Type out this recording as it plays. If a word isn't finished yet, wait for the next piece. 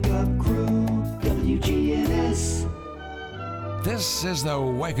This is the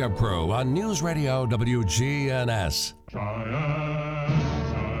Wake Up Crew on News Radio WGNS.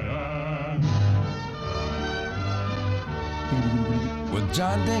 With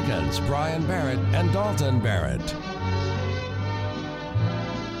John Dinkins, Brian Barrett, and Dalton Barrett.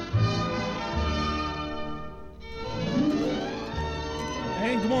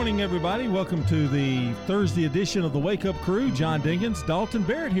 And good morning, everybody. Welcome to the Thursday edition of the Wake Up Crew. John Dinkins, Dalton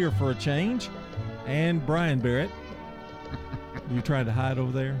Barrett here for a change, and Brian Barrett. You trying to hide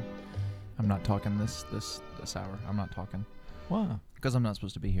over there? I'm not talking this hour. I'm not talking. Why? Because I'm not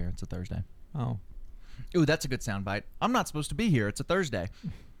supposed to be here. It's a Thursday. Oh. Ooh, that's a good soundbite. I'm not supposed to be here. It's a Thursday.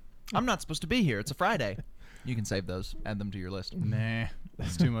 I'm not supposed to be here. It's a Friday. You can save those. Add them to your list. Nah,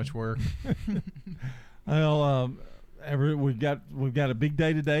 that's too much work. Well, we've got a big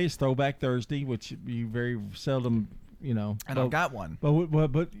day today. It's Throwback Thursday, which you very seldom, And I've got one.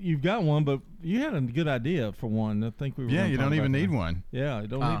 But you've got one. But you had a good idea for one. I think we were. Yeah, you don't even need one. Yeah, you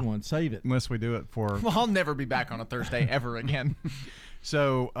don't need one. Save it. Unless we do it for. Well, I'll never be back on a Thursday ever again.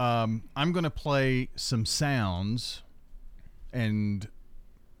 So I'm going to play some sounds, and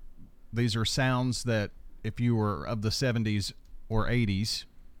these are sounds that if you were of the 70s or 80s,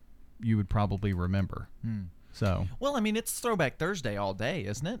 you would probably remember. So. Well, I mean, it's Throwback Thursday all day,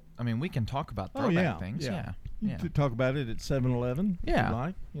 isn't it? I mean, we can talk about throwback things. Yeah. You could talk about it at 7-Eleven. Yeah. If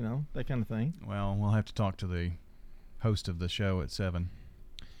you like, that kind of thing. Well, we'll have to talk to the host of the show at 7.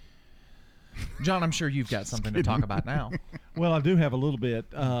 John, I'm sure you've got something to talk about now. Well, I do have a little bit.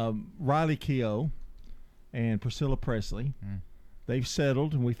 Riley Keough and Priscilla Presley, they've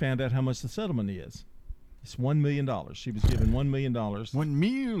settled, and we found out how much the settlement is. It's $1 million. She was given $1 million. $1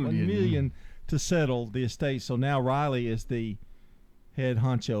 million to settle the estate. So now Riley is the head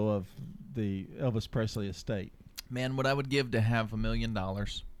honcho of the Elvis Presley estate. Man, what I would give to have $1 million.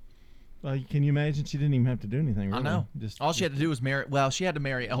 Can you imagine? She didn't even have to do anything, really. I know. All she had to do was marry. Well, she had to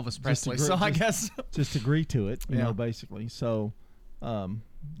marry Elvis Presley, I guess. Just agree to it, basically. So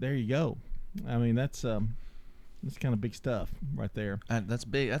there you go. I mean, that's kind of big stuff right there. That's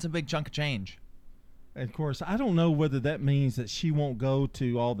big. That's a big chunk of change. And of course, I don't know whether that means that she won't go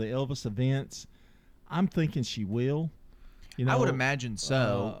to all the Elvis events. I'm thinking she will. I would imagine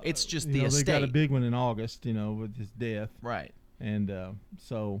so. It's just the estate. They got a big one in August, with his death. Right. And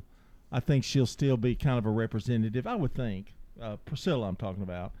so I think she'll still be kind of a representative, I would think. Priscilla I'm talking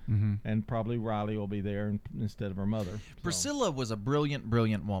about. Mm-hmm. And probably Riley will be there instead of her mother. Priscilla was a brilliant,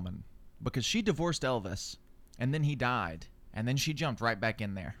 brilliant woman because she divorced Elvis, and then he died, and then she jumped right back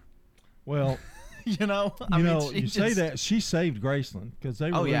in there. Well... you say that she saved Graceland because they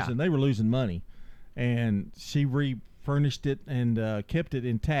were losing money, and she refurnished it and kept it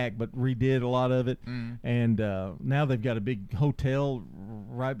intact, but redid a lot of it. And now they've got a big hotel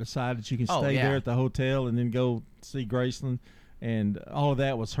right beside it. You can stay there at the hotel and then go see Graceland, and all of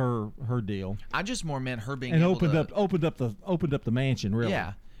that was her deal. I just more meant her being opened up the mansion, really.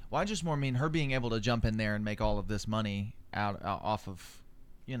 Yeah. Well, I just more mean her being able to jump in there and make all of this money off of.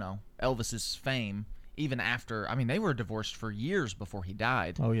 Elvis's fame, even after, they were divorced for years before he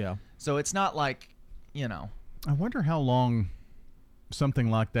died. Oh, yeah. So it's not like, I wonder how long something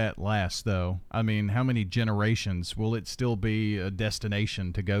like that lasts, though. I mean, how many generations will it still be a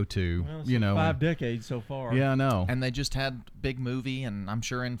destination to go to? Well, 5 decades so far. Yeah, I know. And they just had big movie, and I'm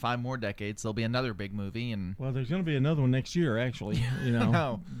sure in 5 more decades there'll be another big movie. And well, there's going to be another one next year, actually.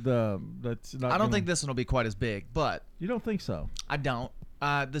 No. That's not. I don't think this one will be quite as big, but you don't think so? I don't.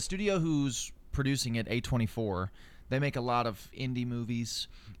 The studio who's producing it, A24, they make a lot of indie movies.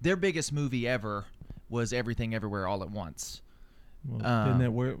 Their biggest movie ever was Everything Everywhere All at Once. Well, didn't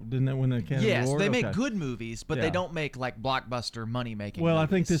that win the Academy Award? Yes, they make good movies, but they don't make like blockbuster money-making movies. I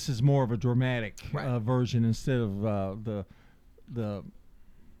think this is more of a dramatic version instead of the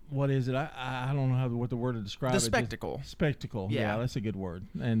what is it? I don't know what the word to describe it. The spectacle. Spectacle. Yeah, that's a good word.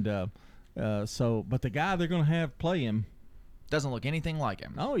 And but the guy they're going to have play him doesn't look anything like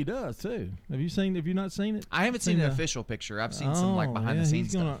him. Oh, he does too. Have you not seen it? I haven't seen an official picture. I've seen some behind the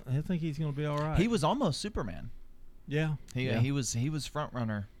scenes stuff. I think he's gonna be all right. He was almost Superman. Yeah. He was front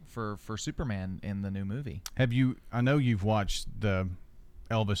runner for Superman in the new movie. I know you've watched the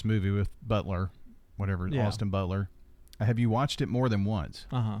Elvis movie with Butler, Austin Butler. Have you watched it more than once?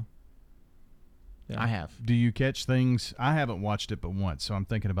 Uh-huh. Yeah. I have. Do you catch things? I haven't watched it but once, so I'm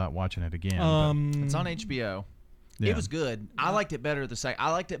thinking about watching it again. It's on HBO. Yeah. It was good. I liked it better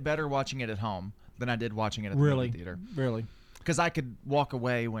I liked it better watching it at home than I did watching it at the movie theater. Really? Because I could walk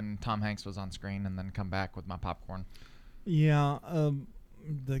away when Tom Hanks was on screen and then come back with my popcorn. Yeah.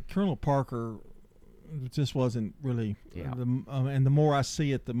 The Colonel Parker just wasn't really. Yeah. And the more I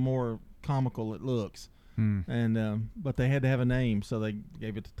see it, the more comical it looks. and but they had to have a name, so they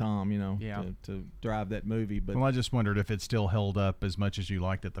gave it to Tom, to drive that movie. But I just wondered if it still held up as much as you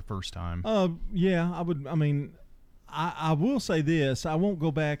liked it the first time. Yeah, I would. I mean, I will say this: I won't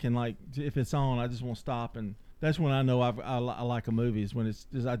go back and if it's on, I just won't stop, and that's when I know I like a movie. Is when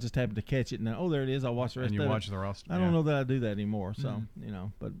I just happen to catch it and there it is. I'll watch the rest. And you watch the rest. I don't know that I do that anymore. So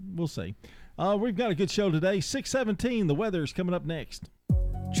but we'll see. We've got a good show today. 6:17. The weather's coming up next.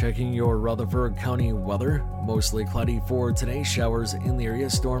 Checking your Rutherford County weather. Mostly cloudy for today. Showers in the area.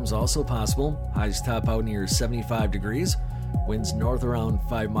 Storms also possible. Highs top out near 75 degrees. Winds north around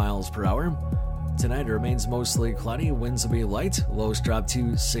 5 miles per hour. Tonight it remains mostly cloudy. Winds will be light. Lows drop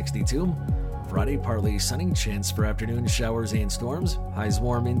to 62. Friday, partly sunny. Chance for afternoon showers and storms. Highs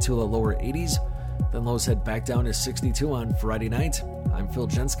warm into the lower 80s. Then lows head back down to 62 on Friday night. I'm Phil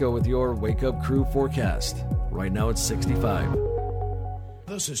Jensko with your Wake Up Crew forecast. Right now it's 65.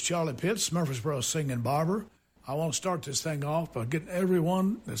 This is Charlie Pitts, Murfreesboro Singing Barber. I want to start this thing off by getting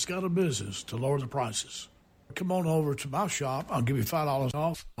everyone that's got a business to lower the prices. Come on over to my shop. I'll give you $5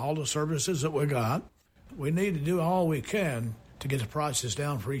 off all the services that we got. We need to do all we can to get the prices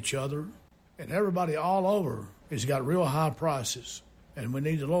down for each other. And everybody all over has got real high prices, and we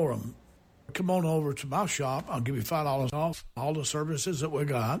need to lower them. Come on over to my shop. I'll give you $5 off all the services that we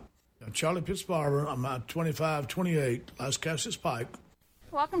got. Charlie Pitts Barber. I'm at 2528 Las Casas Pike.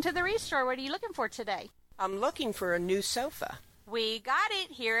 Welcome to the Restore. What are you looking for today? I'm looking for a new sofa. We got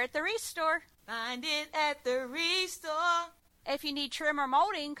it here at the Restore. Find it at the Restore. If you need trim or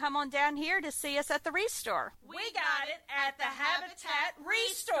molding, come on down here to see us at the Restore. We got it at the Habitat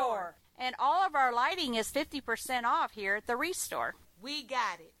Restore. And all of our lighting is 50% off here at the Restore. We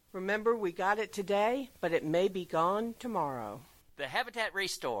got it. Remember, we got it today, but it may be gone tomorrow. The Habitat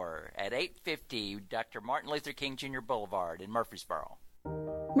Restore at 850 Dr. Martin Luther King Jr. Boulevard in Murfreesboro.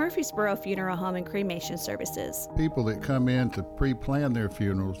 Murfreesboro Funeral Home and Cremation Services. People that come in to pre-plan their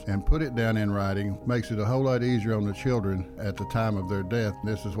funerals and put it down in writing makes it a whole lot easier on the children at the time of their death.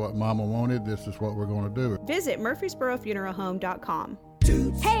 This is what Mama wanted. This is what we're going to do. Visit MurfreesboroFuneralHome.com.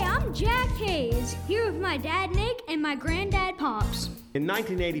 Hey, I'm Jack Hayes, here with my dad Nick and my granddad Pops. In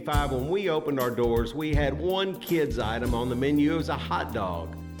 1985, when we opened our doors, we had one kids item on the menu. It was a hot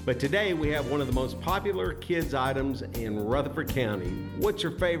dog. But today we have one of the most popular kids items in Rutherford County. What's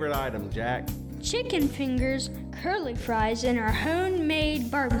your favorite item, Jack? Chicken fingers, curly fries, and our homemade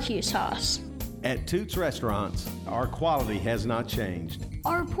barbecue sauce. At Toots Restaurants, our quality has not changed.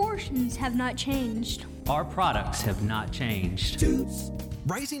 Our portions have not changed. Our products have not changed. Toots.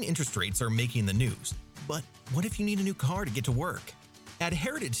 Rising interest rates are making the news. But what if you need a new car to get to work? At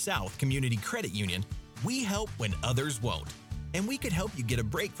Heritage South Community Credit Union, we help when others won't. And we could help you get a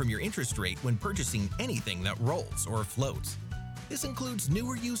break from your interest rate when purchasing anything that rolls or floats. This includes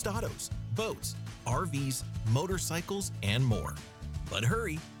newer used autos, boats, RVs, motorcycles, and more. But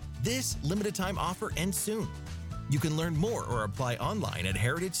hurry, this limited time offer ends soon. You can learn more or apply online at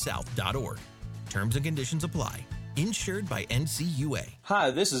heritagesouth.org. Terms and conditions apply. Insured by NCUA.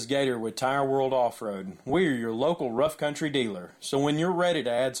 Hi, this is Gator with Tire World Off-Road. We're your local rough country dealer. So when you're ready to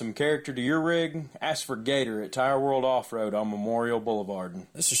add some character to your rig, ask for Gator at Tire World Off-Road on Memorial Boulevard.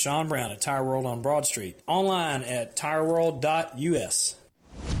 This is Sean Brown at Tire World on Broad Street. Online at tireworld.us.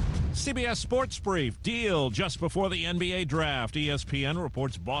 CBS Sports Brief. Deal just before the NBA draft. ESPN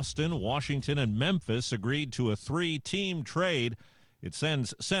reports Boston, Washington, and Memphis agreed to a 3-team trade. It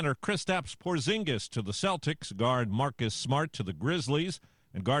sends center Kristaps Porzingis to the Celtics, guard Marcus Smart to the Grizzlies,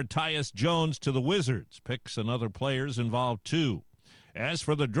 and guard Tyus Jones to the Wizards. Picks and other players involved, too. As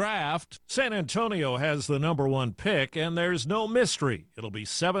for the draft, San Antonio has the number 1 pick, and there's no mystery. It'll be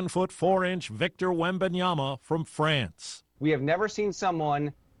 7'4" Victor Wembanyama from France. We have never seen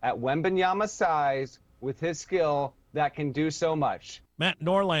someone at Wembanyama's size with his skill that can do so much. Matt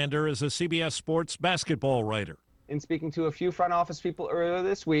Norlander is a CBS Sports basketball writer. In speaking to a few front office people earlier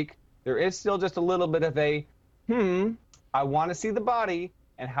this week, there is still just a little bit of a, I want to see the body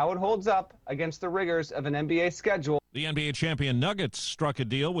and how it holds up against the rigors of an NBA schedule. The NBA champion Nuggets struck a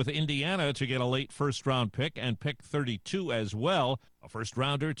deal with Indiana to get a late first-round pick and pick 32 as well. A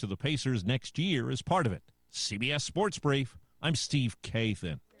first-rounder to the Pacers next year is part of it. CBS Sports Brief, I'm Steve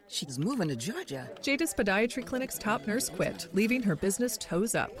Kathan. She's moving to Georgia. Jadis Podiatry Clinic's top nurse quit, leaving her business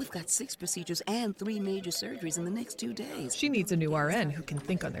toes up. We've got 6 procedures and 3 major surgeries in the next 2 days. She needs a new RN who can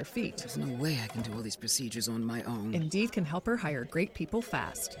think on their feet. There's no way I can do all these procedures on my own. Indeed can help her hire great people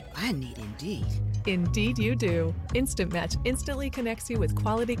fast. I need Indeed. Indeed you do. Instant Match instantly connects you with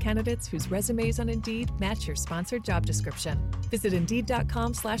quality candidates whose resumes on Indeed match your sponsored job description. Visit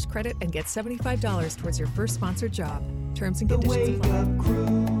Indeed.com/credit and get $75 towards your first sponsored job. Terms and conditions apply.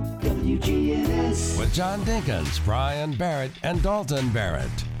 WGNS. with John Dinkins, Brian Barrett, and Dalton Barrett.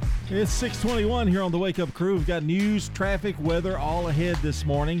 It's 6:21 here on the Wake Up Crew. We've got news, traffic, weather all ahead this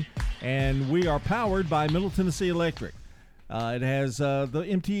morning, and we are powered by Middle Tennessee Electric. It has the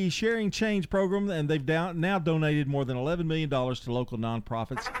MTE Sharing Change program, and they've now donated more than $11 million to local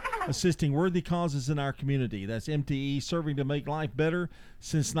nonprofits, assisting worthy causes in our community. That's MTE, serving to make life better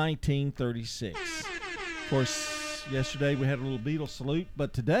since 1936. Of course, yesterday we had a little Beatles salute,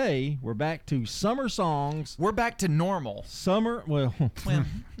 but today we're back to summer songs. We're back to normal. Summer, well,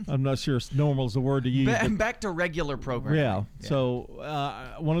 I'm not sure if normal is the word to use. Back to regular programming. Yeah.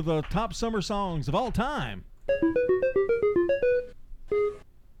 So one of the top summer songs of all time.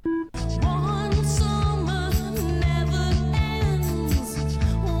 One summer never ends.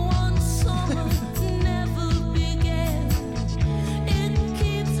 One summer never began. It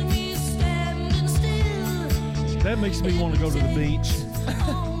keeps me standing still. That makes me want to go to the beach.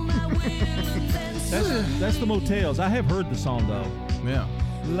 That's the Motels. I have heard the song though. Yeah.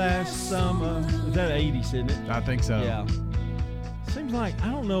 Last summer. Is that 80s, isn't it? I think so. Yeah. Seems like,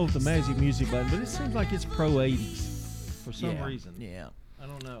 I don't know if the Magic Music button, but it seems like it's pro 80s for some reason. Yeah. I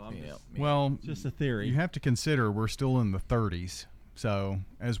don't know. Well, just a theory. You have to consider we're still in the 30s. So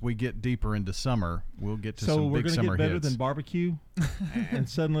as we get deeper into summer, we'll get to some big summer hits. So we're going to get better than Barbecue and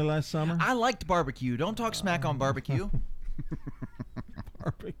Suddenly Last Summer? I liked Barbecue. Don't talk smack on Barbecue.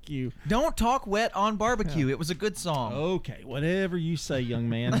 Barbecue. Don't talk wet on Barbecue. It was a good song. Okay, whatever you say, young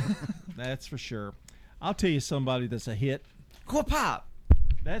man. That's for sure. I'll tell you somebody that's a hit. Cool pop.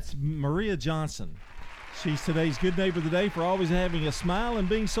 That's Maria Johnson. She's today's Good Neighbor of the Day for always having a smile and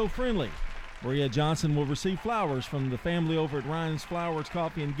being so friendly. Maria Johnson will receive flowers from the family over at Ryan's Flowers,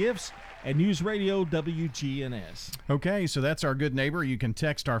 Coffee, and Gifts at News Radio WGNS. Okay, so that's our good neighbor. You can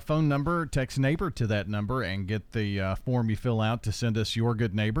text our phone number, text neighbor to that number, and get the form you fill out to send us your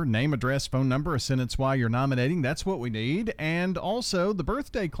good neighbor. Name, address, phone number, a sentence why you're nominating. That's what we need. And also, the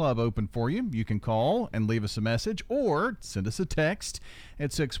birthday club open for you. You can call and leave us a message or send us a text at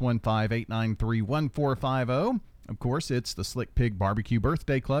 615-893-1450. Of course, it's the Slick Pig Barbecue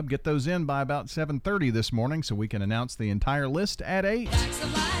Birthday Club. Get those in by about 7:30 this morning so we can announce the entire list at 8.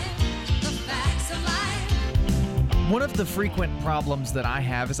 One of the frequent problems that I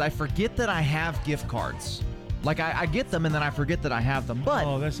have is I forget that I have gift cards. Like, I get them and then I forget that I have them. But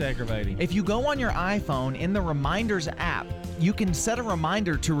oh, that's aggravating. If you go on your iPhone in the Reminders app, you can set a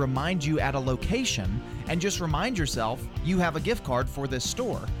reminder to remind you at a location and just remind yourself you have a gift card for this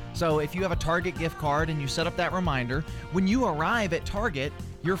store. So if you have a Target gift card and you set up that reminder, when you arrive at Target,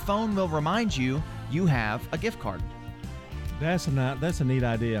 your phone will remind you you have a gift card. That's a neat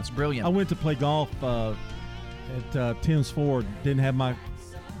idea. It's brilliant. I went to play golf at Tim's Ford. Didn't have my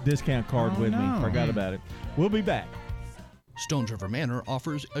discount card with me. Forgot about it. We'll be back. Stones River Manor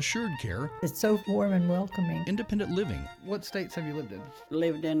offers assured care. It's so warm and welcoming. Independent living. What states have you lived in?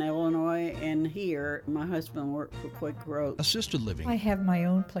 Lived in Illinois and here. My husband worked for Quaker Oats. Assisted living. I have my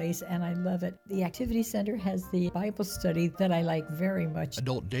own place and I love it. The Activity Center has the Bible study that I like very much.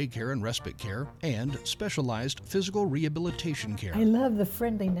 Adult daycare and respite care, and specialized physical rehabilitation care. I love the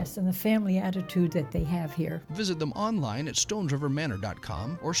friendliness and the family attitude that they have here. Visit them online at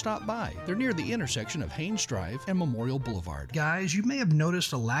stonesrivermanor.com or stop by. They're near the intersection of Haynes Drive and Memorial Boulevard. Guys, you may have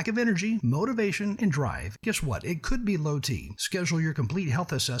noticed a lack of energy, motivation, and drive. Guess what? It could be low T. Schedule your complete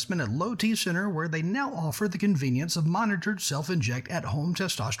health assessment at Low T Center, where they now offer the convenience of monitored self-inject at-home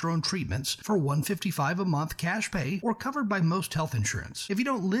testosterone treatments for $155 a month cash pay or covered by most health insurance. If you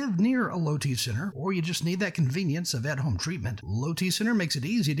don't live near a Low T Center or you just need that convenience of at-home treatment, Low T Center makes it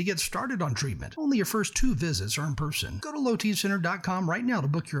easy to get started on treatment. Only your first 2 visits are in person. Go to lowtcenter.com right now to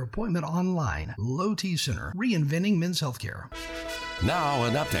book your appointment online. Low T Center, reinventing men's healthcare. Now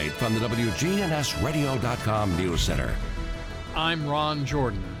an update from the WGNSradio.com News Center. I'm Ron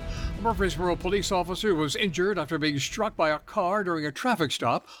Jordan. A Murfreesboro police officer was injured after being struck by a car during a traffic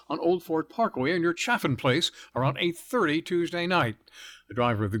stop on Old Fort Parkway near Chaffin Place around 8:30 Tuesday night. The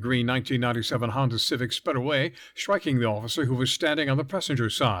driver of the green 1997 Honda Civic sped away, striking the officer who was standing on the passenger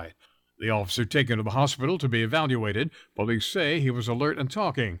side. The officer taken to the hospital to be evaluated. Police say he was alert and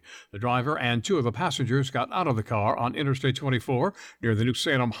talking. The driver and 2 of the passengers got out of the car on Interstate 24 near the New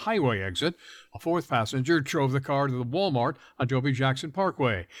Salem Highway exit. A 4th passenger drove the car to the Walmart on Toby Jackson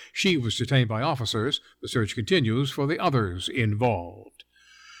Parkway. She was detained by officers. The search continues for the others involved.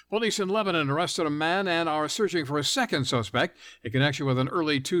 Police in Lebanon arrested a man and are searching for a second suspect in connection with an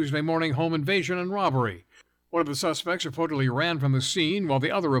early Tuesday morning home invasion and robbery. One of the suspects reportedly ran from the scene, while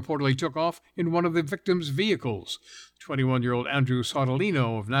the other reportedly took off in one of the victim's vehicles. 21-year-old Andrew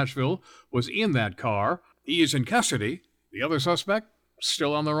Sottolino of Nashville was in that car. He is in custody. The other suspect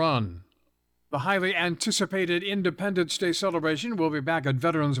still on the run. The highly anticipated Independence Day celebration will be back at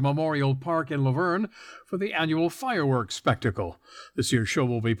Veterans Memorial Park in Laverne for the annual fireworks spectacle. This year's show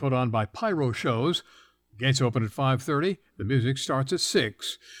will be put on by Pyro Shows. Gates open at 5:30. The music starts at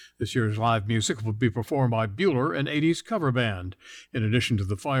 6. This year's live music will be performed by Bueller, an 80s cover band. In addition to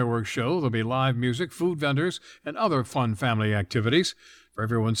the fireworks show, there'll be live music, food vendors, and other fun family activities. For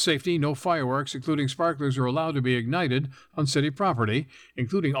everyone's safety, no fireworks, including sparklers, are allowed to be ignited on city property,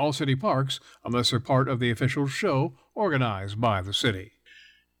 including all city parks, unless they're part of the official show organized by the city.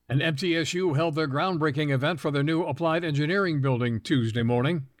 And MTSU held their groundbreaking event for their new Applied Engineering building Tuesday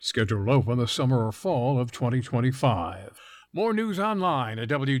morning, scheduled to open the summer or fall of 2025. More news online at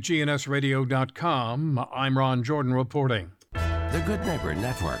WGNSradio.com. I'm Ron Jordan reporting. The Good Neighbor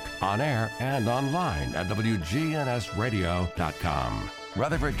Network, on air and online at WGNSradio.com.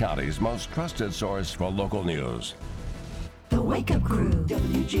 Rutherford County's most trusted source for local news. The Wake Up Crew,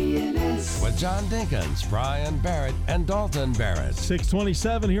 WGNS. With John Dinkins, Brian Barrett, and Dalton Barrett.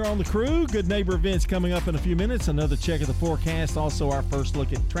 627 here on The Crew. Good Neighbor events coming up in a few minutes. Another check of the forecast. Also our first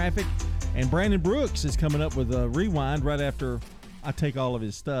look at traffic. And Brandon Brooks is coming up with a rewind right after I take all of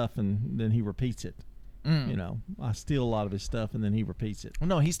his stuff and then he repeats it. You know, I steal a lot of his stuff and then he repeats it. Well,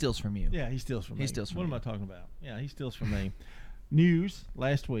 no, he steals from you. Yeah, he steals from me. He steals from What you. am I talking about? Yeah, he steals from me. News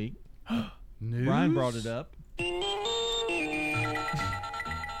last week. News? Brian brought it up.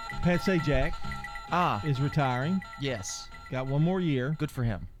 Pat Sajak is retiring. Yes. Got one more year. Good for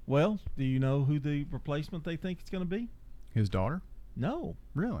him. Well, do you know who the replacement they think it's going to be? His daughter? No.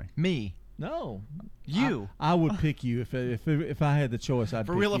 Really? Me. No. You. I would pick you if I had the choice. I'd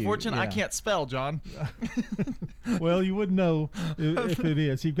For pick Wheel of you. Fortune, I Yeah. can't spell, John. Well, you wouldn't know if it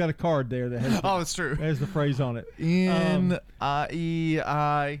is. You've got a card there that has it's true. has the phrase on it.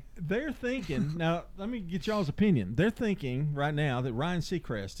 N-I-E-I. They're thinking now. Let me get y'all's opinion. They're thinking right now that Ryan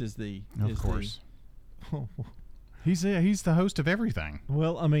Seacrest is the. Of course. He's the host of everything.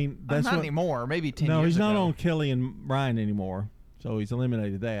 Well, I mean, that's not what, anymore. Maybe 10 No, years he's not ago. on Kelly and Ryan anymore. So he's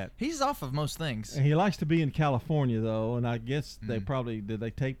eliminated that. He's off of most things. And he likes to be in California, though, and I guess they probably did they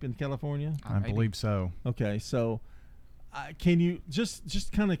tape in California? I believe so. Okay, so can you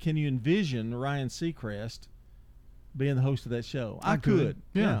just kind of can you envision Ryan Seacrest being the host of that show? I could.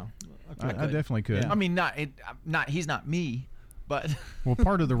 Yeah. I I definitely could. Yeah. I mean, he's not me, but Well,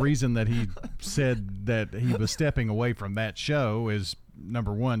 part of the reason that he said that he was stepping away from that show is,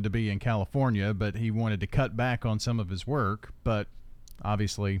 number one, to be in California, but he wanted to cut back on some of his work. But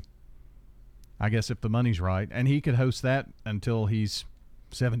obviously, I guess if the money's right, and he could host that until he's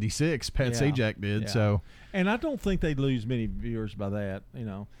 76, Pat Sajak did. Yeah. So, and I don't think they'd lose many viewers by that, you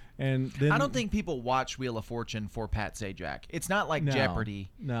know. And then I don't think people watch Wheel of Fortune for Pat Sajak. It's not like Jeopardy,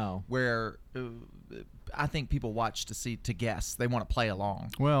 where I think people watch to guess. They want to play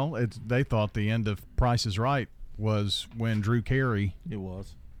along. well, they thought the end of Price is Right was when Drew Carey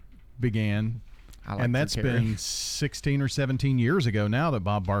began. I like and Drew that's Carey. been 16 or 17 years ago now that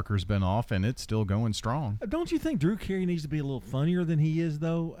Bob Barker's been off, and it's still going strong. Don't you think Drew Carey needs to be a little funnier than he is,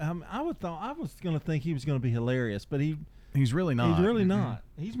 though? I was going to think he was going to be hilarious, but he's really not. He's really not.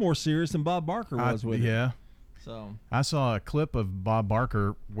 He's more serious than Bob Barker was with it. Yeah. So I saw a clip of Bob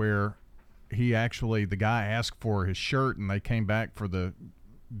Barker where the guy asked for his shirt, and they came back to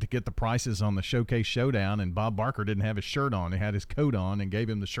get the prices on the Showcase Showdown, and Bob Barker didn't have his shirt on. He had his coat on and gave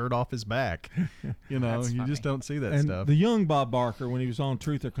him the shirt off his back. You know, you just don't see that and stuff. the young Bob Barker, when he was on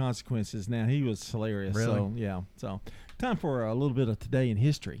Truth or Consequences, now he was hilarious. Really? So, yeah. So, time for a little bit of Today in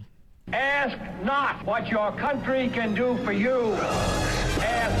History. Ask not what your country can do for you.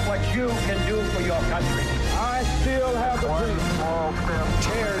 Ask what you can do for your country. I still have the dream.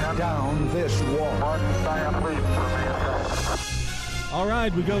 Tear down this wall. All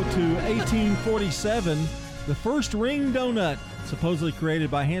right, we go to 1847. The first ring donut, supposedly created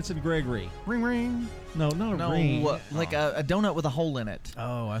by Hanson Gregory. Ring, ring. No, not a ring. Like a donut with a hole in it.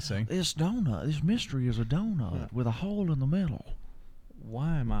 Oh, I see. This mystery is a donut with a hole in the middle.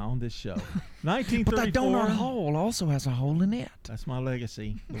 Why am I on this show? But 1934. that donut hole also has a hole in it. That's my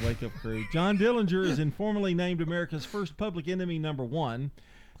legacy, the Wake Up Crew. John Dillinger is informally named America's first Public Enemy #1.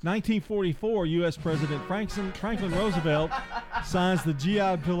 1944, U.S. President Franklin Roosevelt signs the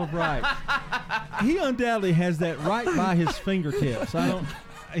GI Bill of Rights. He undoubtedly has that right by his fingertips.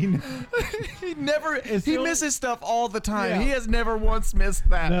 He misses stuff all the time. Yeah. He has never once missed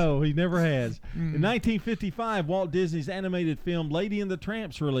that. No, he never has. In 1955, Walt Disney's animated film Lady and the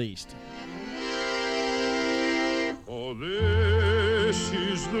Tramp's released. Oh, this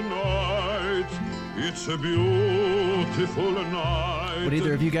is the night. It's a beautiful night. Would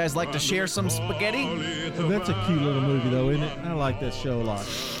either of you guys like to share some spaghetti? That's a cute little movie, though, isn't it? I like that show a lot.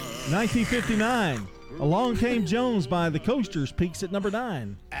 1959, Along Came Jones by the Coasters peaks at number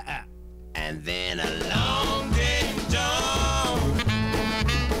 9. And then along came Jones,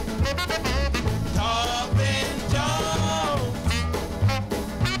 Talking Jones,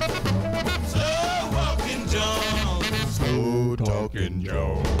 Slow Walking Jones, Slow Talking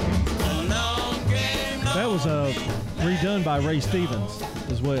Jones. That was redone by Ray Stevens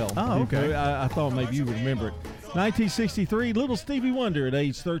as well. Oh, okay. I thought maybe you would remember it. 1963, Little Stevie Wonder at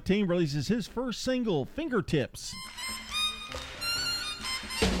age 13 releases his first single, Fingertips.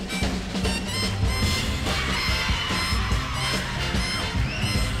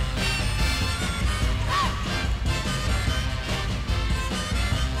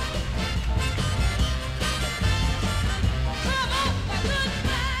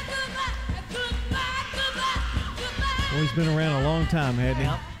 Well, he's been around a long time, hasn't he?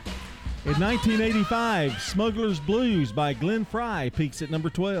 Yep. In 1985, Smuggler's Blues by Glenn Frey peaks at number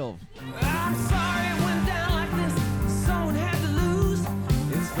 12. I'm sorry it went down like this. Someone had to lose.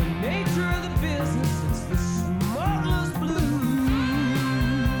 It's the nature of the business. It's the smuggler's blues.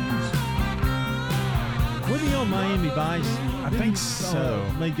 Wasn't he on Miami Vice? I think so.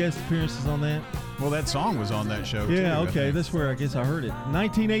 Made guest appearances on that. Well, that song was on that show, Yeah, too. okay. That's where I guess I heard it.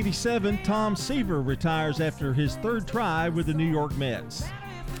 1987, Tom Seaver retires after his third try with the New York Mets.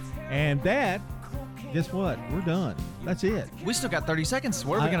 And that, guess what? We're done. That's it. We still got 30 seconds.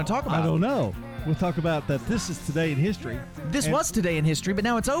 What are we going to talk about? I don't know. We'll talk about that. This is Today in History. This was Today in History, but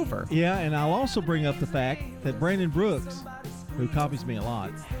now it's over. Yeah, and I'll also bring up the fact that Brandon Brooks, who copies me a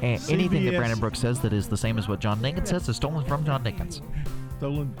lot. And anything that Brandon Brooks says that is the same as what John Dinkins says is stolen from John Dinkins.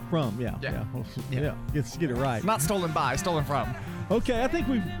 Stolen from, yeah. Get it right. Not stolen by, stolen from. Okay, I think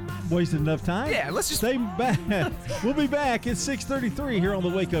we've wasted enough time. Yeah, let's just stay back. We'll be back at 6:33 here on the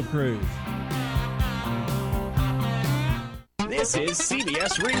Wake Up Crew. This is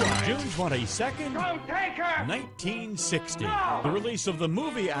CBS Rewind. June 22nd, 1960. The release of the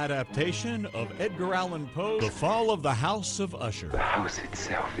movie adaptation of Edgar Allan Poe's The Fall of the House of Usher. The house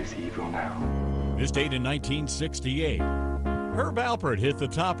itself is evil now. This date in 1968. Herb Alpert hit the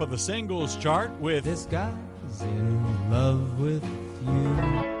top of the singles chart with This Guy's in Love with You.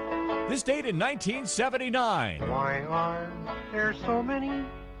 This date in 1979. Why are there so many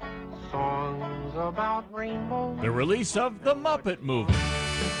songs about rainbows? The release of The Muppet Movie.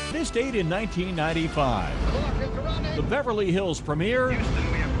 This date in 1995. The Beverly Hills premiere.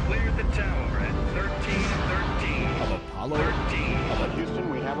 Houston, we have cleared the tower at 1313. Of Apollo 13. Houston,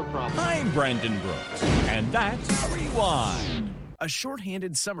 we have a problem. I'm Brandon Brooks, and that's Rewind. A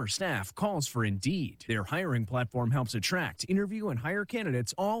shorthanded summer staff calls for Indeed. Their hiring platform helps attract, interview, and hire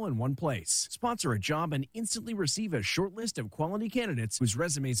candidates all in one place. Sponsor a job and instantly receive a short list of quality candidates whose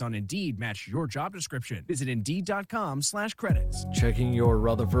resumes on Indeed match your job description. Visit Indeed.com/credits. Checking your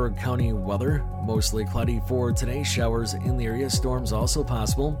Rutherford County weather. Mostly cloudy for today. Showers in the area. Storms also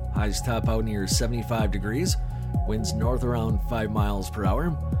possible. Highs top out near 75 degrees. Winds north around 5 miles per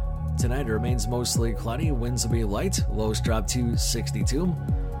hour. Tonight it remains mostly cloudy. Winds will be light. Lows drop to 62.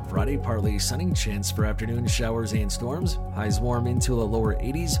 Friday, partly sunny. Chance for afternoon showers and storms. Highs warm into the lower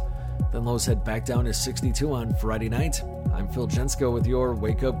 80s. Then lows head back down to 62 on Friday night. I'm Phil Jensko with your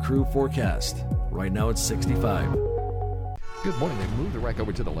Wake Up Crew forecast. Right now it's 65. Good morning. They moved the wreck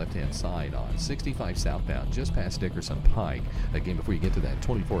over to the left-hand side on 65 southbound, just past Dickerson Pike. Again, before you get to that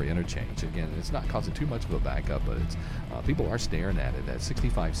 24 interchange. Again, it's not causing too much of a backup, but it's people are staring at it. At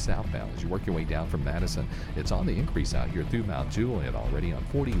 65 southbound, as you work your way down from Madison, it's on the increase out here through Mount Juliet already on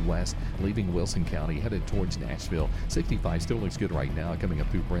 40 west, leaving Wilson County, headed towards Nashville. 65 still looks good right now, coming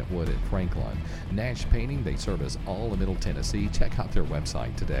up through Brentwood and Franklin. Nash Painting, they service all of Middle Tennessee. Check out their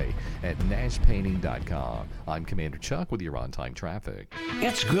website today at nashpainting.com. I'm Commander Chuck with your on-time traffic.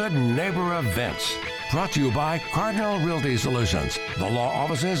 It's Good Neighbor Events, brought to you by Cardinal Realty Solutions, the law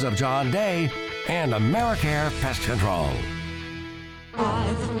offices of John Day, and AmeriCare Pest Control.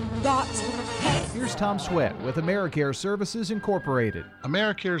 I've got Here's Tom Sweat with AmeriCare Services Incorporated.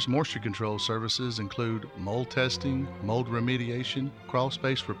 AmeriCare's moisture control services include mold testing, mold remediation, crawl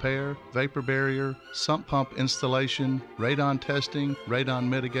space repair, vapor barrier, sump pump installation, radon testing, radon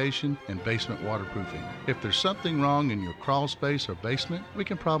mitigation, and basement waterproofing. If there's something wrong in your crawl space or basement, we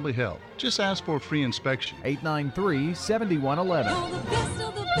can probably help. Just ask for a free inspection. 893-7111.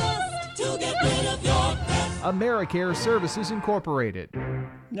 AmeriCare Services Incorporated.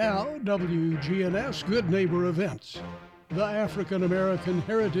 Now, WGNS Good Neighbor Events. The African American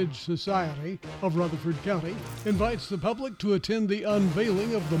Heritage Society of Rutherford County invites the public to attend the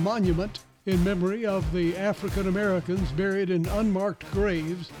unveiling of the monument in memory of the African Americans buried in unmarked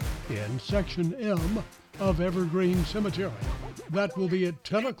graves in Section M of Evergreen Cemetery. That will be at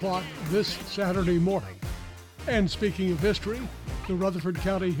 10 o'clock this Saturday morning. And speaking of history, the Rutherford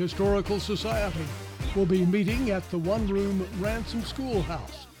County Historical Society will be meeting at the one-room Ransom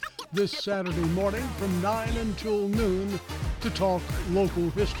Schoolhouse this Saturday morning from 9 until noon to talk local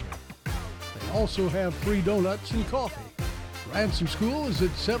history. They also have free donuts and coffee. Ransom School is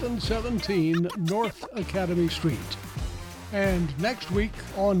at 717 North Academy Street. And next week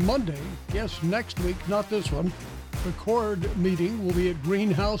on Monday, yes, next week, not this one, the Cord meeting will be at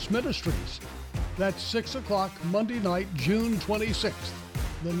Greenhouse Ministries. That's 6 o'clock Monday night, June 26th.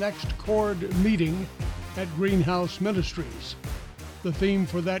 The next Cord meeting at Greenhouse Ministries. The theme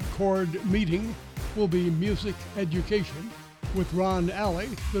for that Cord meeting will be music education with Ron Alley,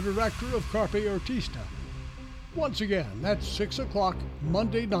 the director of Carpe Artista. Once again, that's 6 o'clock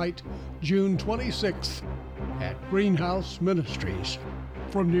Monday night, June 26th at Greenhouse Ministries.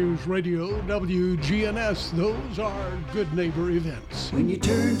 From News Radio WGNS, those are Good Neighbor events. When you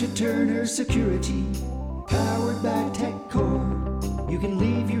turn to Turner Security, powered by TechCore, you can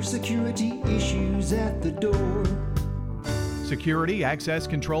leave your security issues at the door. Security, access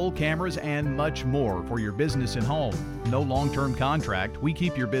control, cameras, and much more for your business and home. No long-term contract. We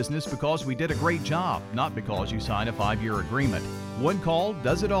keep your business because we did a great job, not because you signed a 5-year agreement. One call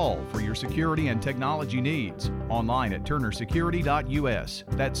does it all for your security and technology needs. Online at turnersecurity.us.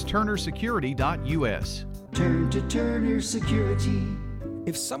 That's turnersecurity.us. Turn to Turner Security.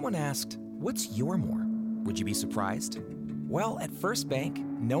 If someone asked, "What's your more?" would you be surprised? Well, at First Bank,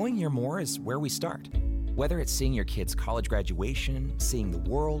 knowing your more is where we start. Whether it's seeing your kid's college graduation, seeing the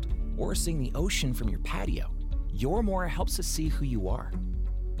world, or seeing the ocean from your patio, your more helps us see who you are.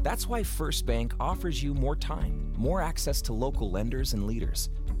 That's why First Bank offers you more time, more access to local lenders and leaders,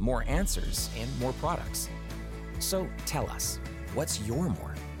 more answers, and more products. So tell us, what's your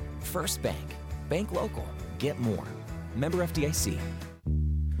more? First Bank. Bank local. Get more. Member FDIC.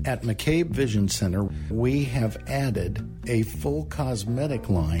 At McCabe Vision Center, we have added a full cosmetic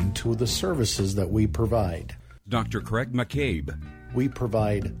line to the services that we provide. Dr. Craig McCabe. We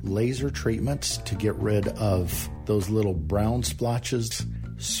provide laser treatments to get rid of those little brown splotches,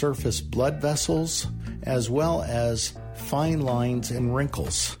 surface blood vessels, as well as fine lines and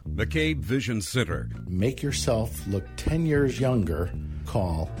wrinkles. McCabe Vision Center. Make yourself look 10 years younger.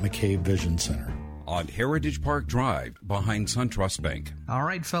 Call McCabe Vision Center. On Heritage Park Drive, behind SunTrust Bank. All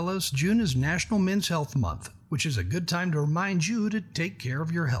right, fellas, June is National Men's Health Month, which is a good time to remind you to take care of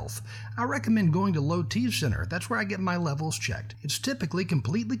your health. I recommend going to Low T Center. That's where I get my levels checked. It's typically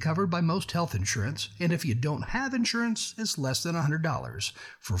completely covered by most health insurance, and if you don't have insurance, it's less than $100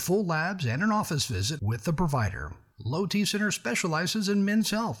 for full labs and an office visit with the provider. Low T Center specializes in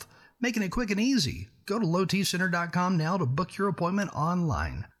men's health, making it quick and easy. Go to lowtcenter.com now to book your appointment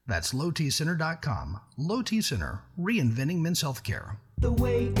online. That's lowtcenter.com. Low T Center, reinventing men's health care. The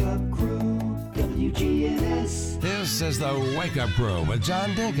Wake Up Crew, WGNS. This is the Wake Up Crew with John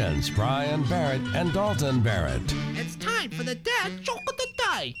Dinkins, Brian Barrett, and Dalton Barrett. It's time for the dad joke of the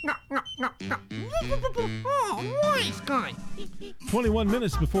day. Oh, nice guy. 21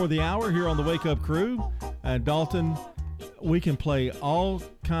 minutes before the hour here on the Wake Up Crew. Dalton, we can play all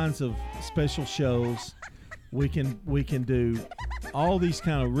kinds of special shows. We can do all these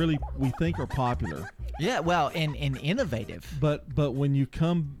kind of really we think are popular. Yeah, well, and innovative. But when you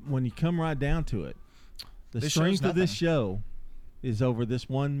come right down to it, the strength of this show is over this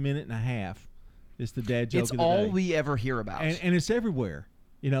 1 minute and a half. It's the dad joke of the day. It's all we ever hear about. And it's everywhere.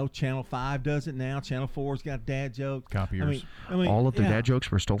 You know, Channel 5 does it now. Channel 4's got dad jokes. Copiers. I mean, all of the dad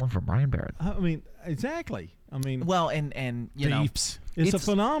jokes were stolen from Brian Barrett. I mean, exactly. I mean, well, and you know, it's a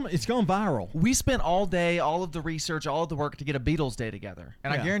phenomenon. It's gone viral. We spent all day, all of the research, all of the work to get a Beatles Day together,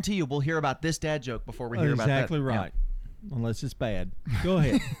 and I guarantee you, we'll hear about this dad joke before we hear about that. Exactly right. Yeah. Unless it's bad. Go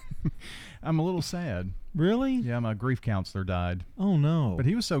ahead. I'm a little sad. Really? Yeah, my grief counselor died. Oh no! But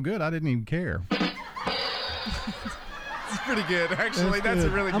he was so good, I didn't even care. It's pretty good, actually. That's a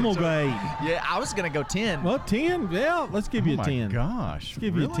really good I'm gonna joke. go 8. Yeah, I was gonna go 10. Well, 10. Yeah, let's give you a 10. Oh my gosh! Let's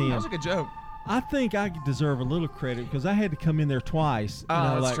give you a 10. That was a good joke. I think I deserve a little credit because I had to come in there twice.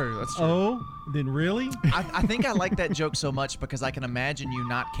 That's true. That's true. Oh, then really? I think I like that joke so much because I can imagine you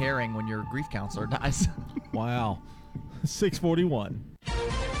not caring when your grief counselor dies. Wow. 641.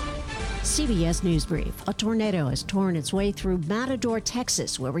 CBS News Brief. A tornado has torn its way through Matador,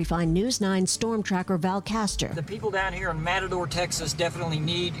 Texas, where we find News 9 storm tracker Val Castor. The people down here in Matador, Texas definitely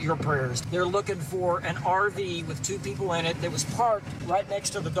need your prayers. They're looking for an RV with 2 people in it that was parked right next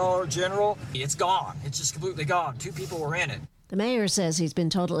to the Dollar General. It's gone. It's just completely gone. 2 people were in it. The mayor says he's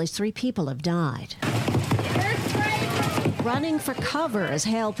been told at least 3 people have died. Running for cover as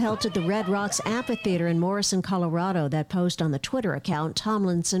hail pelted the Red Rocks Amphitheater in Morrison, Colorado. That post on the Twitter account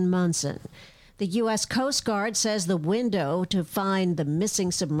Tomlinson Munson. The U.S. Coast Guard says the window to find the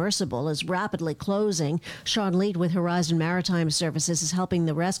missing submersible is rapidly closing. Sean Lead with Horizon Maritime Services is helping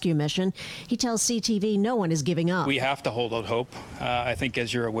the rescue mission. He tells CTV no one is giving up. We have to hold out hope. I think,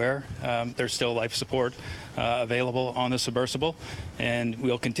 as you're aware, there's still life support available on the submersible, and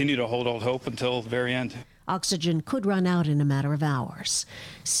we'll continue to hold out hope until the very end. Oxygen could run out in a matter of hours.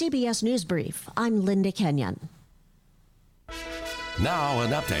 CBS News Brief. I'm Linda Kenyon. Now an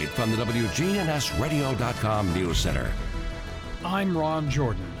update from the WGNSradio.com News Center. I'm Ron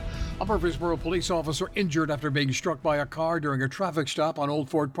Jordan. A Murfreesboro police officer injured after being struck by a car during a traffic stop on Old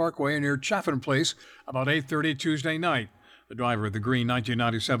Fort Parkway near Chaffin Place about 8:30 Tuesday night. The driver of the green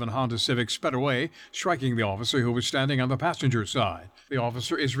 1997 Honda Civic sped away, striking the officer who was standing on the passenger side. The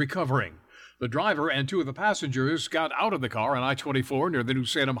officer is recovering. The driver and two of the passengers got out of the car on I-24 near the New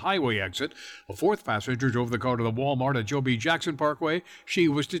Salem Highway exit. A fourth passenger drove the car to the Walmart at Joe B. Jackson Parkway. She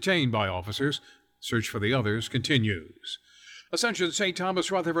was detained by officers. Search for the others continues. Ascension St. Thomas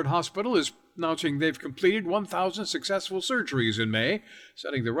Rutherford Hospital is announcing they've completed 1,000 successful surgeries in May,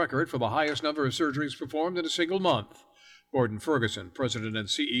 setting the record for the highest number of surgeries performed in a single month. Gordon Ferguson, president and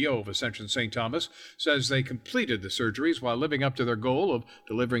CEO of Ascension St. Thomas, says they completed the surgeries while living up to their goal of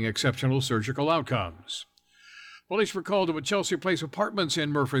delivering exceptional surgical outcomes. Police were called to a Chelsea Place Apartments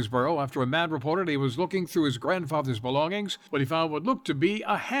in Murfreesboro after a man reported he was looking through his grandfather's belongings when he found what looked to be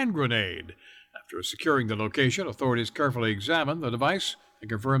a hand grenade. After securing the location, authorities carefully examined the device and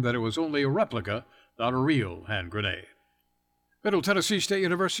confirmed that it was only a replica, not a real hand grenade. Middle Tennessee State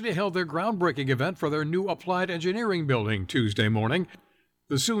University held their groundbreaking event for their new Applied Engineering building Tuesday morning.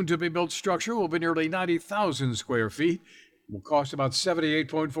 The soon-to-be-built structure will be nearly 90,000 square feet and will cost about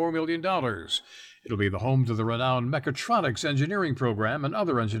 $78.4 million. It'll be the home to the renowned Mechatronics engineering program and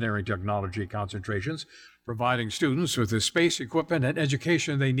other engineering technology concentrations, providing students with the space, equipment, and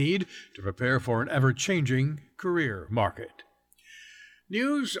education they need to prepare for an ever-changing career market.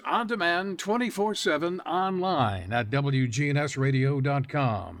 News on demand 24/7 online at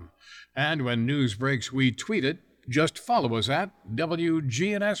WGNSradio.com. And when news breaks, we tweet it. Just follow us at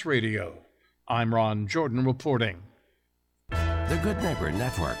WGNS Radio. I'm Ron Jordan reporting. The Good Neighbor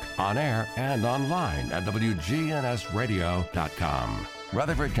Network, on air and online at WGNSradio.com.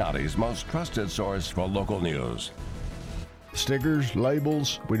 Rutherford County's most trusted source for local news. Stickers,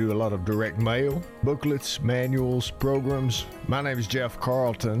 labels, we do a lot of direct mail, booklets, manuals, programs. My name is Jeff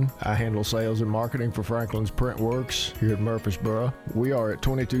Carlton. I handle sales and marketing for Franklin's Printworks here in Murfreesboro. We are at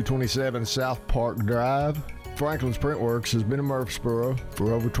 2227 South Park Drive. Franklin's Printworks has been in Murfreesboro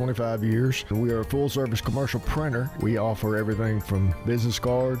for over 25 years. We are a full-service commercial printer. We offer everything from business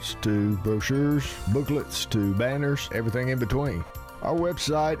cards to brochures, booklets to banners, everything in between. Our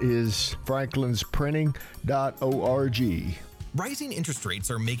website is franklinsprinting.org. Rising interest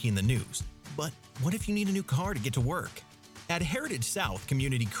rates are making the news, but what if you need a new car to get to work? At Heritage South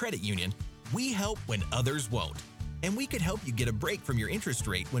Community Credit Union, we help when others won't. And we could help you get a break from your interest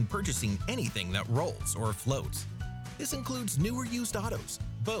rate when purchasing anything that rolls or floats. This includes newer used autos,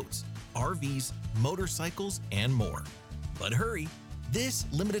 boats, RVs, motorcycles, and more. But hurry, this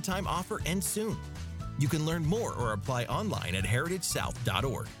limited time offer ends soon. You can learn more or apply online at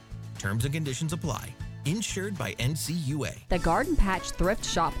heritagesouth.org. Terms and conditions apply. Insured by NCUA. The Garden Patch Thrift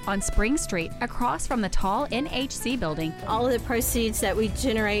Shop on Spring Street, across from the tall NHC building. All of the proceeds that we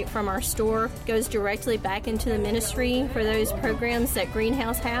generate from our store goes directly back into the ministry for those programs that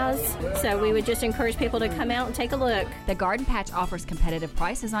Greenhouse has. So we would just encourage people to come out and take a look. The Garden Patch offers competitive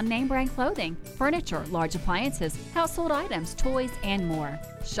prices on name brand clothing, furniture, large appliances, household items, toys, and more.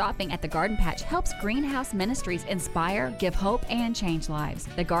 Shopping at the Garden Patch helps Greenhouse Ministries inspire, give hope, and change lives.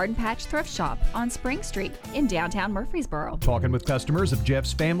 The Garden Patch Thrift Shop on Spring Street in downtown Murfreesboro. Talking with customers of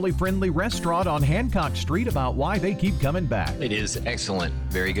Jeff's family-friendly restaurant on Hancock Street about why they keep coming back. It is excellent.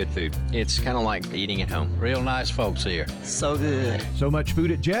 Very good food. It's kind of like eating at home. Real nice folks here. So good. So much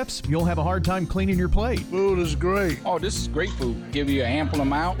food at Jeff's, you'll have a hard time cleaning your plate. Food is great. Oh, this is great food. Give you an ample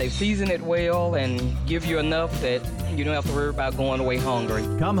amount. They season it well and give you enough that you don't have to worry about going away hungry.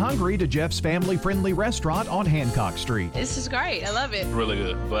 Come hungry to Jeff's family-friendly restaurant on Hancock Street. This is great. I love it. Really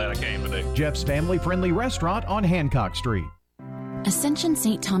good. Glad I came today. Jeff's family-friendly restaurant on Hancock Street. Ascension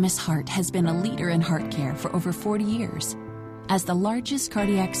St. Thomas Heart has been a leader in heart care for over 40 years. As the largest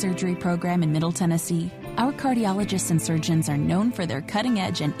cardiac surgery program in Middle Tennessee, our cardiologists and surgeons are known for their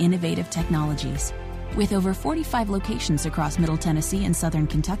cutting-edge and innovative technologies. With over 45 locations across Middle Tennessee and Southern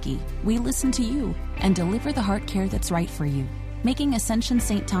Kentucky, we listen to you and deliver the heart care that's right for you. making Ascension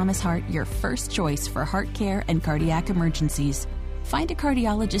St. Thomas Heart your first choice for heart care and cardiac emergencies. Find a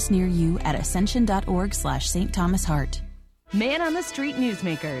cardiologist near you at ascension.org/St. Thomas Heart. Man on the Street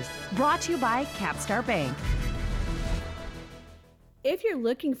Newsmakers, brought to you by Capstar Bank. If you're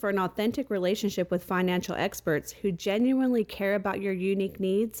looking for an authentic relationship with financial experts who genuinely care about your unique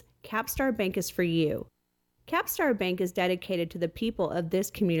needs, Capstar Bank is for you. Capstar Bank is dedicated to the people of this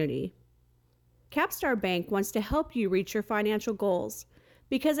community. Capstar Bank wants to help you reach your financial goals,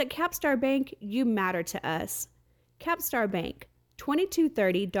 because at Capstar Bank, you matter to us. Capstar Bank,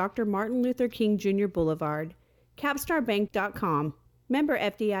 2230 Dr. Martin Luther King Jr. Boulevard, capstarbank.com. Member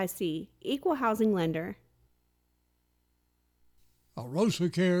FDIC, Equal Housing Lender.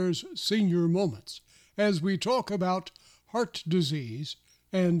 Arosa Cares Senior Moments, as we talk about heart disease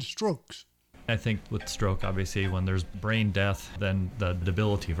and strokes. I think with stroke, obviously, when there's brain death, then the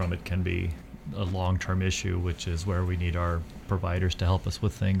debility from it can be a long-term issue, which is where we need our providers to help us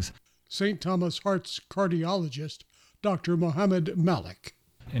with things. St. Thomas Heart's cardiologist, Dr. Mohammed Malik.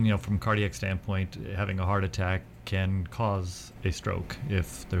 And, from cardiac standpoint, having a heart attack can cause a stroke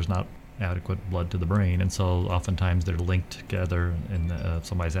if there's not adequate blood to the brain. And so oftentimes they're linked together, and if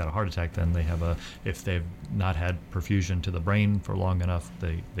somebody's had a heart attack, then they have if they've not had perfusion to the brain for long enough,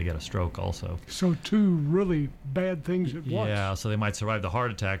 they get a stroke also. So two really bad things at once. Yeah, so they might survive the heart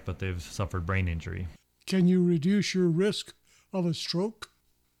attack, but they've suffered brain injury. Can you reduce your risk of a stroke?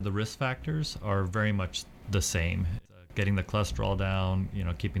 The risk factors are very much the same. Getting the cholesterol down,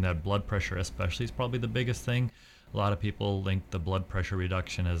 keeping that blood pressure especially is probably the biggest thing. A lot of people link the blood pressure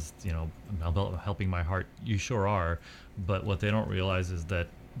reduction as, helping my heart. You sure are, but what they don't realize is that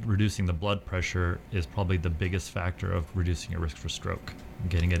reducing the blood pressure is probably the biggest factor of reducing your risk for stroke,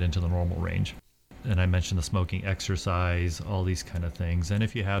 getting it into the normal range. And I mentioned the smoking, exercise, all these kind of things. And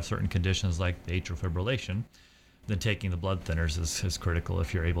if you have certain conditions like atrial fibrillation, then taking the blood thinners is critical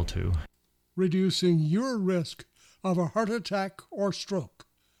if you're able to. Reducing your risk of a heart attack or stroke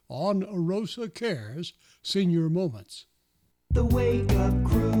on Arosa Cares Senior Moments. The Wake Up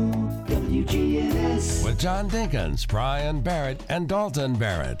Crew, WGNS. With John Dinkins, Brian Barrett, and Dalton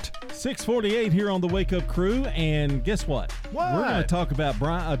Barrett. 6:48 here on the Wake Up Crew, and guess what? What? We're going to talk about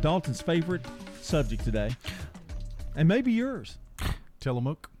Dalton's favorite subject today, and maybe yours.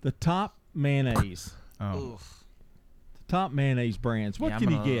 Tillamook. The top mayonnaise. Oh. The top mayonnaise brands. What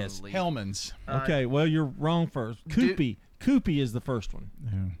can you guess? Hellman's. Okay, well, you're wrong first. Koopy. Koopy is the first one.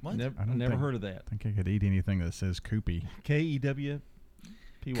 Yeah. What? Never heard of that. I think I could eat anything that says Koopy. Kewpy.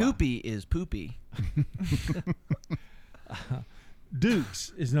 Koopy is poopy.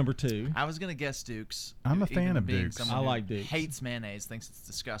 Duke's is number 2. I was going to guess Duke's. I'm a fan of Duke's. I like Duke's. Hates mayonnaise, thinks it's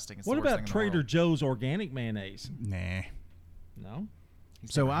disgusting. It's what the worst about thing in the Trader world. Joe's organic mayonnaise? Nah. No?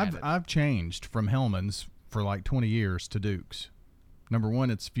 So I've changed from Hellman's for like 20 years to Duke's. Number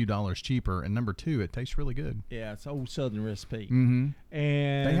one, it's a few dollars cheaper, and number two, it tastes really good. Yeah, it's old Southern recipe. Mm-hmm.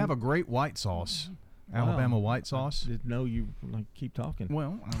 And they have a great white sauce, Alabama white sauce. I didn't know you keep talking.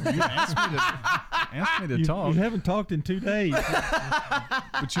 Well, you asked me to talk. You haven't talked in 2 days.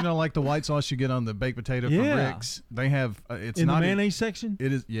 But like the white sauce you get on the baked potato from Rick's, they have it's in not the mayonnaise section.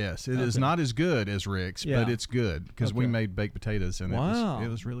 It is it is not as good as Rick's, but it's good because we made baked potatoes and it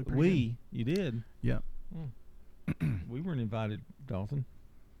was really pretty good. You did. Yeah. We weren't invited, Dalton,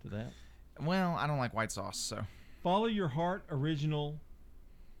 to that. Well, I don't like white sauce, so. Follow Your Heart Original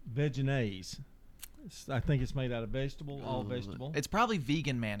Veganaise. I think it's made out of vegetable, all vegetable. It's probably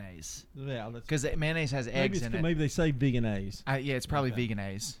vegan mayonnaise. Yeah, because mayonnaise has eggs in it. Maybe they say veganaise. Yeah, it's probably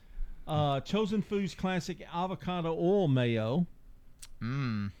veganaise. Chosen Foods Classic Avocado Oil Mayo.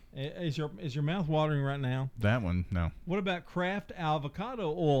 Mmm. Is your mouth watering right now? That one, no. What about Kraft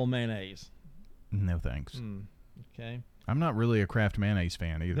Avocado Oil Mayonnaise? No thanks. Okay. I'm not really a Kraft mayonnaise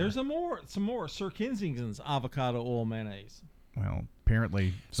fan either. There's some more Sir Kensington's avocado oil mayonnaise. Well,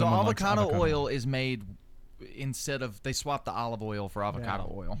 apparently, so avocado oil is made instead of they swap the olive oil for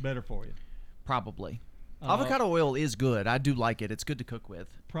avocado oil. Better for you, probably. Avocado oil is good. I do like it. It's good to cook with.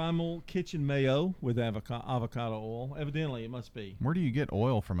 Primal Kitchen Mayo with avocado oil. Evidently, it must be. Where do you get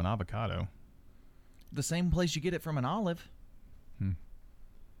oil from an avocado? The same place you get it from an olive.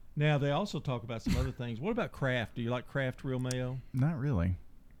 Now, they also talk about some other things. What about Kraft? Do you like Kraft Real Mayo? Not really.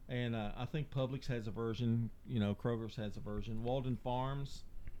 And I think Publix has a version. Kroger's has a version. Walden Farms.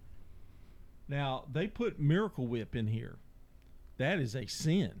 Now, they put Miracle Whip in here. That is a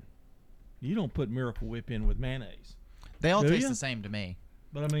sin. You don't put Miracle Whip in with mayonnaise. They all taste the same to me.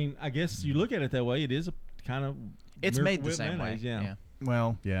 But, I mean, I guess you look at it that way. It is a kind of It's Miracle made the Whip same mayonnaise, way. yeah.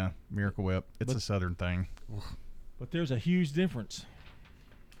 Well, yeah, Miracle Whip. It's a Southern thing. But there's a huge difference.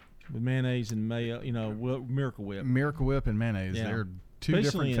 with mayonnaise and mayo. Miracle Whip. Miracle Whip and mayonnaise. Yeah. They're two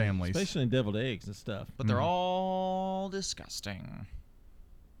different families. Especially in deviled eggs and stuff. But they're all disgusting.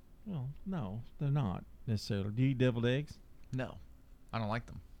 Well, no, they're not necessarily. Do you eat deviled eggs? No, I don't like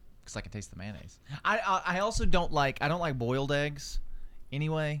them because I can taste the mayonnaise. I also don't like boiled eggs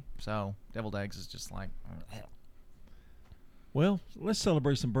anyway. So deviled eggs is just like. Well, let's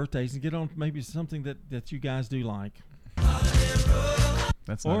celebrate some birthdays and get on maybe something that you guys do like.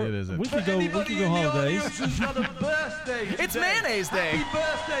 That's not it, is it? We could go holidays. It's mayonnaise day. Happy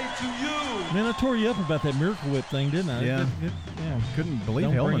birthday to you. Man, I tore you up about that Miracle Whip thing, didn't I? Yeah. Couldn't believe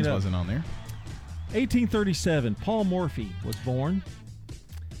Hellman's wasn't on there. 1837, Paul Morphy was born.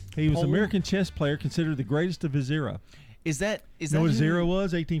 He was an American chess player considered the greatest of his era. Is that what his era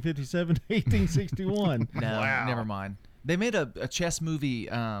was? 1857 to 1861. No, never mind. They made a chess movie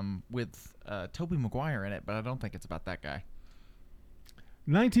with Tobey Maguire in it, but I don't think it's about that guy.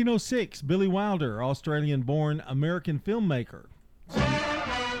 1906, Billy Wilder, Australian-born American filmmaker. I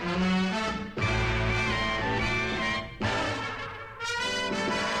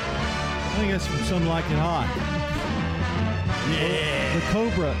think that's from Some Like It Hot. Yeah. The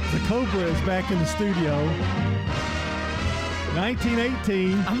Cobra is back in the studio.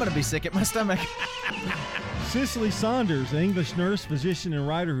 1918. I'm going to be sick at my stomach. Cicely Saunders, an English nurse, physician, and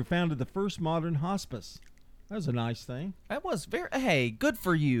writer who founded the first modern hospice. That was a nice thing. That was hey, good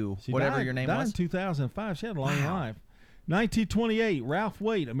for you, whatever your name died was. In 2005. She had a long life. 1928, Ralph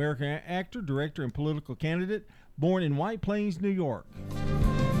Waite, American actor, director, and political candidate, born in White Plains, New York.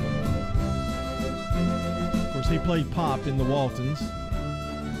 Of course, he played Pop in the Waltons.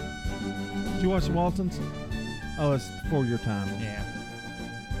 Did you watch the Waltons? Oh, it's before your time. Yeah.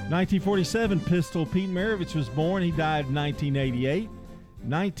 1947, Pistol Pete Maravich was born. He died in 1988.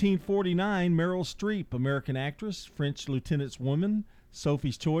 1949, Meryl Streep, American actress, French lieutenant's woman,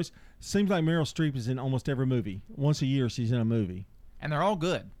 Sophie's Choice. Seems like Meryl Streep is in almost every movie. Once a year, she's in a movie. And they're all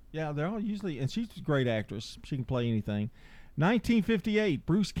good. Yeah, they're all usually, and she's a great actress. She can play anything. 1958,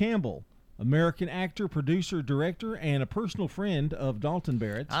 Bruce Campbell, American actor, producer, director, and a personal friend of Dalton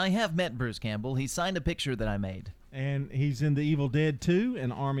Barrett. I have met Bruce Campbell. He signed a picture that I made. And he's in The Evil Dead 2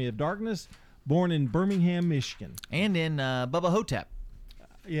 and Army of Darkness, born in Birmingham, Michigan. And in Bubba Hotep.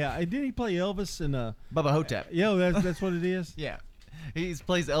 Yeah, didn't he play Elvis in Bubba Hotep? Yeah, that's what it is. Yeah, he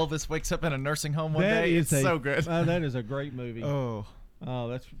plays Elvis. Wakes up in a nursing home one day. It's so good. That is a great movie. Oh,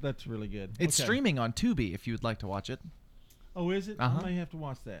 that's really good. It's streaming on Tubi if you would like to watch it. Oh, is it? Uh-huh. I may have to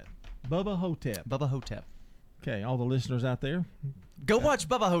watch that. Bubba Hotep. Bubba Hotep. Okay, all the listeners out there, go watch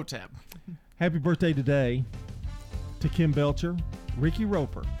Bubba Hotep. Happy birthday today to Kim Belcher. Ricky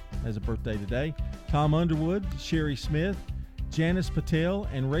Roper has a birthday today. Tom Underwood, Sherry Smith, Janice Patel,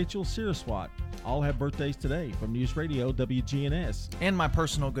 and Rachel Siraswat all have birthdays today from News Radio WGNS. And my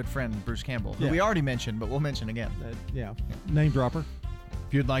personal good friend, Bruce Campbell, who we already mentioned, but we'll mention again. Name dropper.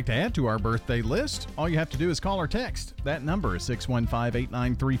 If you'd like to add to our birthday list, all you have to do is call or text. That number is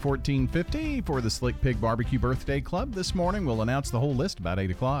 615-893-1450 for the Slick Pig Barbecue Birthday Club. This morning, we'll announce the whole list about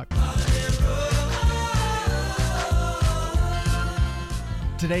 8 o'clock.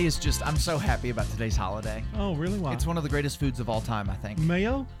 Today is I'm so happy about today's holiday. Oh, really? Why? It's one of the greatest foods of all time, I think.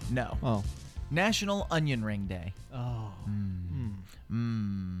 Mayo? No. Oh. National Onion Ring Day. Oh.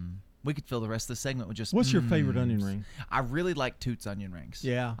 We could fill the rest of the segment with just. What's your favorite onion ring? I really like Toots onion rings.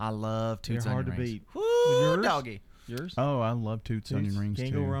 Yeah. I love Toots They're onion hard rings. to beat. Woo, Yours? doggy. Yours? Oh, I love Toots onion rings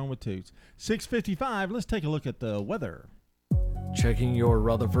Can't too. go wrong with Toots. 6:55. Let's take a look at the weather. Checking your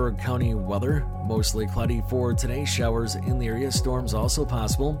Rutherford County weather. Mostly cloudy for today. Showers in the area. Storms also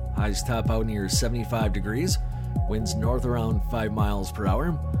possible. Highs top out near 75 degrees. Winds north around 5 miles per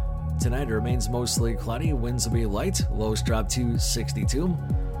hour. Tonight it remains mostly cloudy. Winds will be light. Lows drop to 62.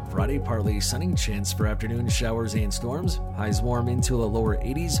 Friday, partly sunny. Chance for afternoon showers and storms. Highs warm into the lower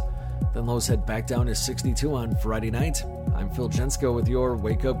 80s. Then lows head back down to 62 on Friday night. I'm Phil Jensko with your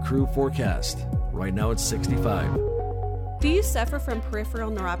Wake Up Crew forecast. Right now it's 65. Do you suffer from peripheral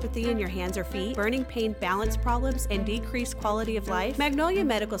neuropathy in your hands or feet, burning pain, balance problems, and decreased quality of life? Magnolia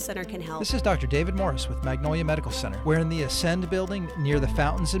Medical Center can help. This is Dr. David Morris with Magnolia Medical Center. We're in the Ascend building near the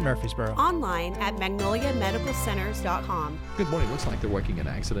fountains in Murfreesboro. Online at magnoliamedicalcenters.com. Good morning. Looks like they're working an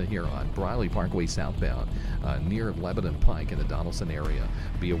accident here on Briley Parkway southbound near Lebanon Pike in the Donaldson area.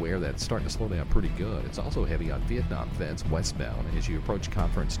 Be aware that it's starting to slow down pretty good. It's also heavy on Vietnam Fence westbound as you approach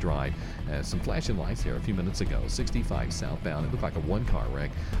Conference Drive. Some flashing lights there a few minutes ago. 65 southbound. It looked like a one-car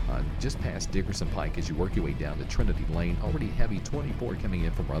wreck just past Dickerson Pike as you work your way down to Trinity Lane. Already heavy 24 coming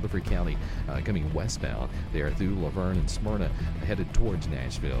in from Rutherford County, coming westbound there through Laverne and Smyrna, headed towards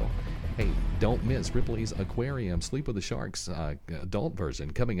Nashville. Hey, don't miss Ripley's Aquarium Sleep with the Sharks adult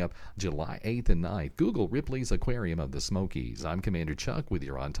version coming up July 8th and 9th. Google Ripley's Aquarium of the Smokies. I'm Commander Chuck with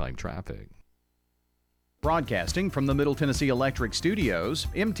your on-time traffic. Broadcasting from the Middle Tennessee Electric Studios,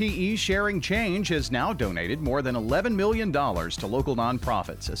 MTE Sharing Change has now donated more than $11 million to local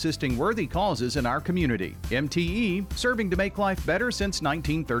nonprofits, assisting worthy causes in our community. MTE, serving to make life better since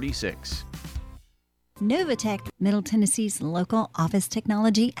 1936. Novatech, Middle Tennessee's local office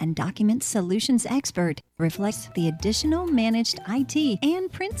technology and document solutions expert, reflects the additional managed IT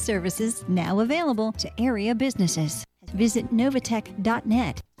and print services now available to area businesses. Visit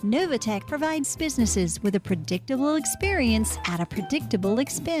Novatech.net. Novatech provides businesses with a predictable experience at a predictable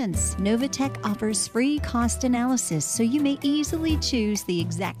expense. Novatech offers free cost analysis so you may easily choose the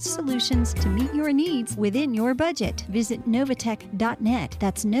exact solutions to meet your needs within your budget. Visit Novatech.net.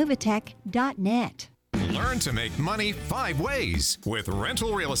 That's Novatech.net. Learn to make money 5 ways with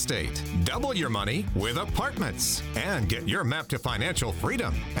rental real estate. Double your money with apartments and get your map to financial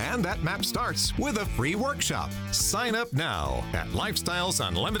freedom. And that map starts with a free workshop. Sign up now at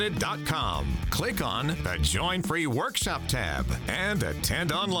lifestylesunlimited.com. Click on the Join Free Workshop tab and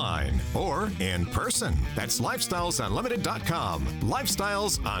attend online or in person. That's lifestylesunlimited.com.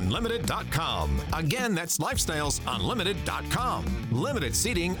 Lifestylesunlimited.com. Again, that's lifestylesunlimited.com. Limited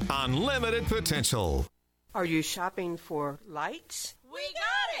seating, unlimited potential. Are you shopping for lights? We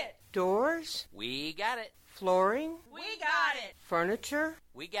got it! Doors? We got it. Flooring? We got it. Furniture?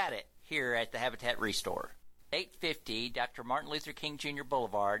 We got it here at the Habitat Restore. 850 Dr. Martin Luther King Jr.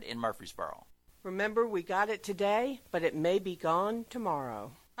 Boulevard in Murfreesboro. Remember, we got it today, but it may be gone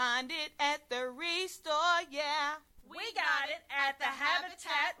tomorrow. Find it at the Restore, yeah. We got it at the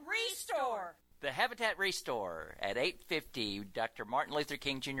Habitat Restore. The Habitat Restore at 850 Dr. Martin Luther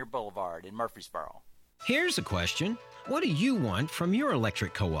King Jr. Boulevard in Murfreesboro. Here's a question. What do you want from your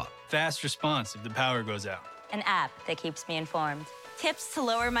electric co-op? Fast response if the power goes out. An app that keeps me informed. Tips to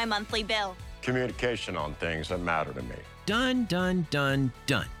lower my monthly bill. Communication on things that matter to me. Done, done, done,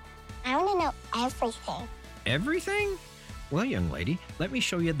 done. I want to know everything. Everything? Well, young lady, let me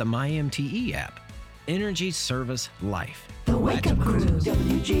show you the MyMTE app. Energy Service Life. The Wake Up Crew,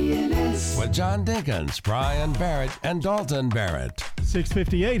 WGNS. With John Dinkins, Brian Barrett, and Dalton Barrett.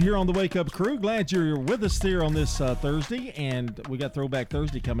 6:58 here on the Wake Up Crew. Glad you're with us here on this Thursday, and we got Throwback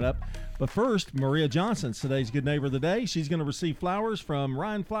Thursday coming up. But first, Maria Johnson's today's Good Neighbor of the Day. She's going to receive flowers from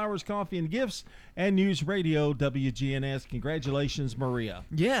Ryan Flowers Coffee and Gifts and News Radio WGNS. Congratulations, Maria.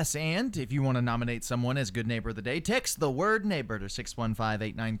 Yes, and if you want to nominate someone as Good Neighbor of the Day, text the word neighbor to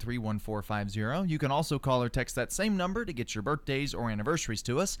 615-893-1450. You can also call or text that same number to get your birthdays or anniversaries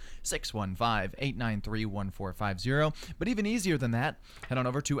to us, 615-893-1450. But even easier than that, head on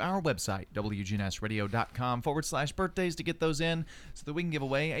over to our website, WGNSradio.com/birthdays to get those in so that we can give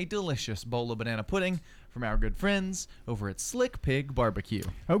away a delicious bowl of banana pudding from our good friends over at Slick Pig Barbecue.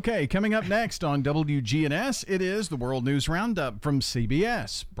 Okay, coming up next on WGNS, it is the World News Roundup from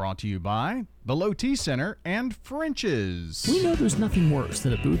CBS, brought to you by the Low T Center and French's. We know there's nothing worse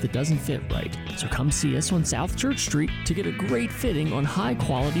than a boot that doesn't fit right, so come see us on South Church Street to get a great fitting on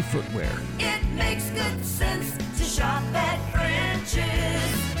high-quality footwear. It makes good sense to shop at French's.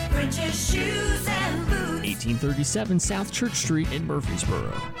 French's Shoes and Boots. 1837 South Church Street in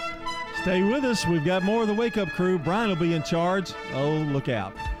Murfreesboro. Stay with us. We've got more of the Wake Up Crew. Brian will be in charge. Oh, look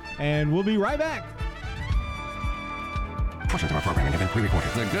out. And we'll be right back. Portions of our programming have been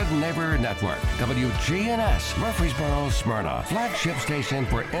pre-recorded. The Good Neighbor Network. WGNS, Murfreesboro, Smyrna. Flagship station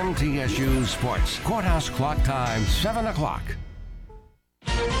for MTSU Sports. Courthouse clock time, 7 o'clock.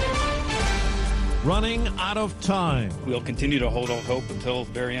 Running out of time. We'll continue to hold out hope until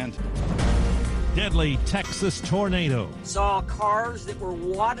the very end. Deadly Texas tornado. Saw cars that were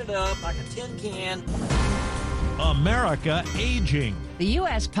wadded up like a tin can. America aging. The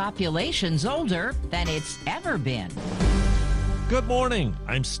U.S. population's older than it's ever been. Good morning.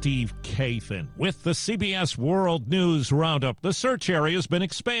 I'm Steve Kathan with the CBS World News Roundup. The search area has been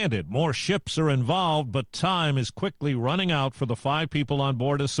expanded. More ships are involved, but time is quickly running out for the 5 people on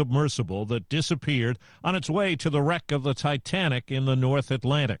board a submersible that disappeared on its way to the wreck of the Titanic in the North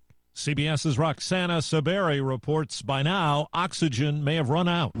Atlantic. CBS's Roxana Saberi reports by now oxygen may have run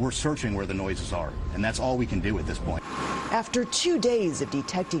out. We're searching where the noises are, and that's all we can do at this point. After 2 days of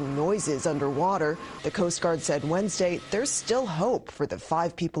detecting noises underwater, the Coast Guard said Wednesday there's still hope for the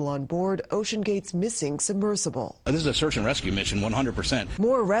 5 people on board OceanGate's missing submersible. This is a search and rescue mission, 100%.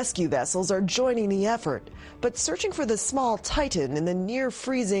 More rescue vessels are joining the effort, but searching for the small Titan in the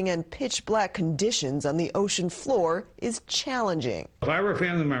near-freezing and pitch-black conditions on the ocean floor is challenging. If I were a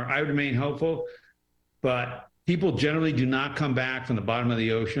family member, I would remain hopeful, but People generally do not come back from the bottom of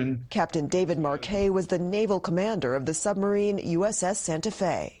the ocean. Captain David Marquet was the naval commander of the submarine USS Santa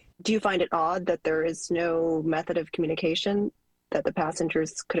Fe. Do you find it odd that there is no method of communication that the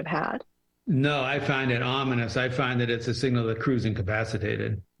passengers could have had? No, I find it ominous. I find that it's a signal that crew's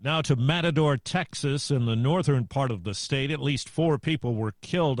incapacitated. Now to Matador, Texas. In the northern part of the state, at least 4 people were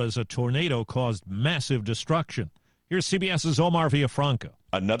killed as a tornado caused massive destruction. Here's CBS's Omar Villafranca.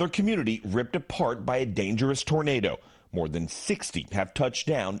 Another community ripped apart by a dangerous tornado. More than 60 have touched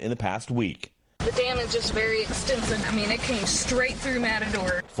down in the past week. The damage is very extensive. I mean, it came straight through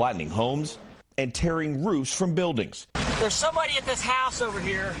Matador. Flattening homes and tearing roofs from buildings. There's somebody at this house over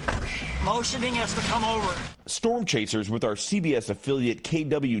here motioning us to come over. Storm chasers with our CBS affiliate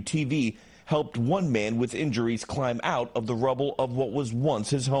KWTV helped one man with injuries climb out of the rubble of what was once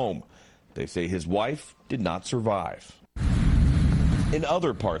his home. They say his wife did not survive. In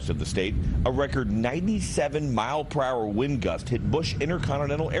other parts of the state, a record 97-mile-per-hour wind gust hit Bush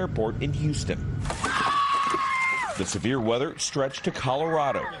Intercontinental Airport in Houston. The severe weather stretched to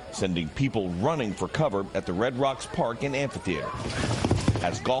Colorado, sending people running for cover at the Red Rocks Park and Amphitheater.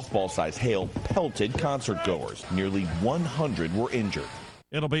 As golf ball-sized hail pelted concert-goers, nearly 100 were injured.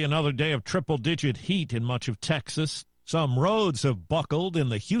 It'll be another day of triple-digit heat in much of Texas. Some roads have buckled in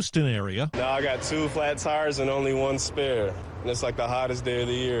the Houston area. Now I got 2 flat tires and only 1 spare. And it's like the hottest day of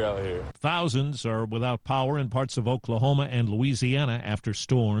the year out here. Thousands are without power in parts of Oklahoma and Louisiana after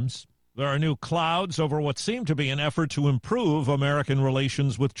storms. There are new clouds over what seemed to be an effort to improve American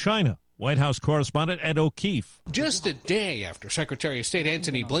relations with China. White House correspondent Ed O'Keefe. Just a day after Secretary of State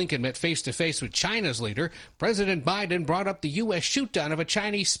Antony Blinken met face-to-face with China's leader, President Biden brought up the U.S. shoot-down of a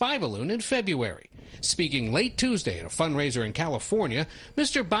Chinese spy balloon in February. Speaking late Tuesday at a fundraiser in California,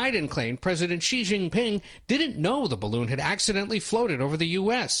 Mr. Biden claimed President Xi Jinping didn't know the balloon had accidentally floated over the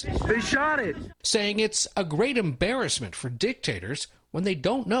U.S. They shot it, saying it's a great embarrassment for dictators when they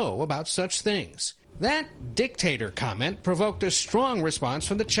don't know about such things. That dictator comment provoked a strong response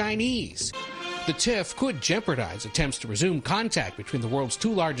from the Chinese. The tiff could jeopardize attempts to resume contact between the world's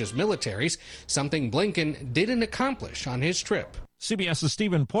 2 largest militaries, something Blinken didn't accomplish on his trip. CBS's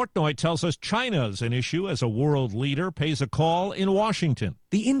Stephen Portnoy tells us China's an issue as a world leader pays a call in Washington.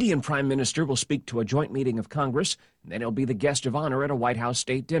 The Indian Prime Minister will speak to a joint meeting of Congress, and then he'll be the guest of honor at a White House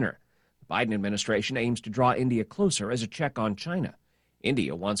state dinner. The Biden administration aims to draw India closer as a check on China.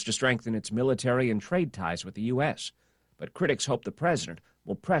 India wants to strengthen its military and trade ties with the U.S., but critics hope the president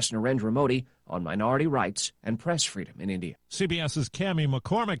will press Narendra Modi on minority rights and press freedom in India. CBS's Cammie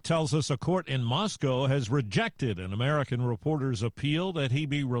McCormick tells us a court in Moscow has rejected an American reporter's appeal that he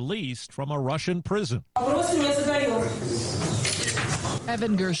be released from a Russian prison.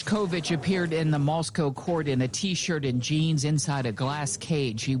 Evan Gershkovich appeared in the Moscow court in a T-shirt and jeans inside a glass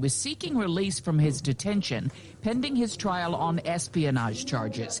cage. He was seeking release from his detention pending his trial on espionage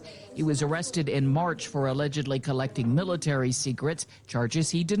charges. He was arrested in March for allegedly collecting military secrets, charges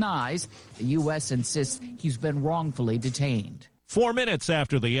he denies. The U.S. insists he's been wrongfully detained. 4 minutes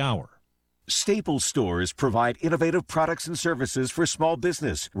after the hour. Staples stores provide innovative products and services for small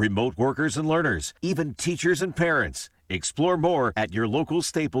business, remote workers and learners, even teachers and parents. Explore more at your local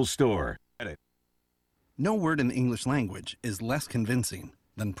Staples store. No word in the English language is less convincing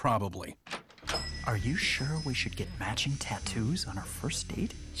than probably. Are you sure we should get matching tattoos on our first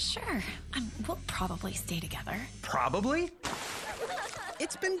date? Sure. We'll probably stay together. Probably?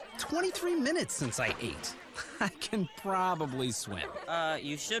 It's been 23 minutes since I ate. I can probably swim.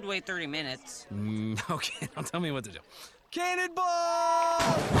 You should wait 30 minutes. Okay, now tell me what to do. Cannonball!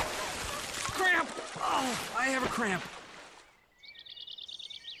 Cramp! Oh, I have a cramp.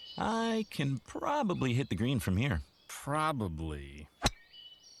 I can probably hit the green from here. Probably.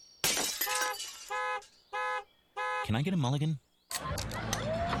 Can I get a mulligan?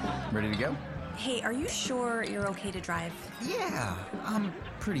 Ready to go? Hey, are you sure you're okay to drive? Yeah, I'm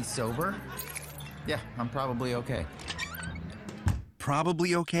pretty sober. Yeah, I'm probably okay.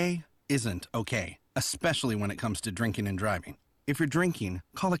 Probably okay isn't okay, especially when it comes to drinking and driving. If you're drinking,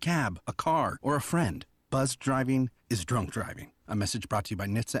 call a cab, a car, or a friend. Buzzed driving is drunk driving. A message brought to you by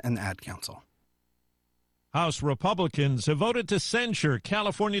NHTSA and the Ad Council. House Republicans have voted to censure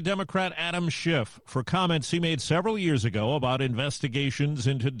California Democrat Adam Schiff for comments he made several years ago about investigations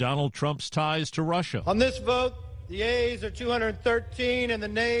into Donald Trump's ties to Russia. On this vote, the yeas are 213 and the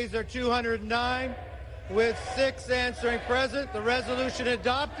nays are 209. With 6 answering present, the resolution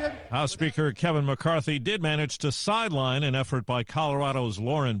adopted. House Speaker Kevin McCarthy did manage to sideline an effort by Colorado's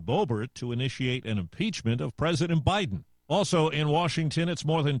Lauren Boebert to initiate an impeachment of President Biden. Also in Washington, it's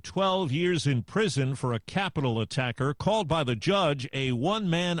more than 12 years in prison for a Capitol attacker called by the judge a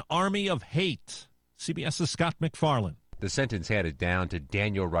one-man army of hate. CBS's Scott McFarland. The sentence handed down to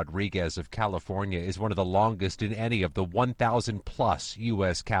Daniel Rodriguez of California is one of the longest in any of the 1,000-plus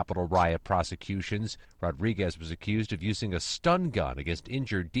U.S. Capitol riot prosecutions. Rodriguez was accused of using a stun gun against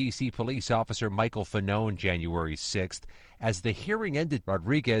injured D.C. police officer Michael Fanone January 6th. As the hearing ended,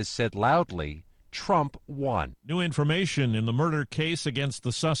 Rodriguez said loudly, Trump won. New information in the murder case against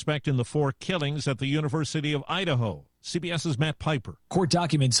the suspect in the 4 killings at the University of Idaho. CBS's Matt Piper. Court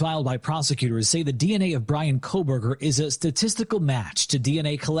documents filed by prosecutors say the DNA of Brian Kohberger is a statistical match to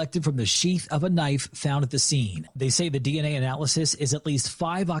DNA collected from the sheath of a knife found at the scene. They say the DNA analysis is at least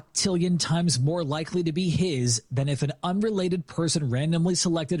 5 octillion times more likely to be his than if an unrelated person randomly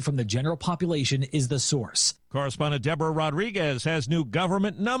selected from the general population is the source. Correspondent Deborah Rodriguez has new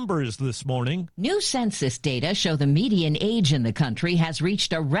government numbers this morning. New census data show the median age in the country has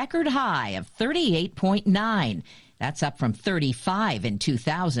reached a record high of 38.9. That's up from 35 in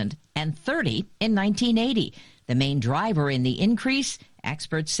 2000 and 30 in 1980. The main driver in the increase,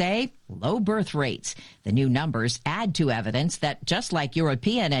 experts say, low birth rates. The new numbers add to evidence that just like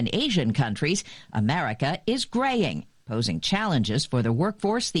European and Asian countries, America is graying, posing challenges for the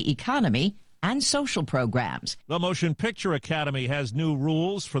workforce, the economy, and social programs. The Motion Picture Academy has new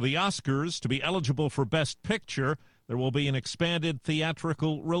rules for the Oscars. To be eligible for Best Picture, there will be an expanded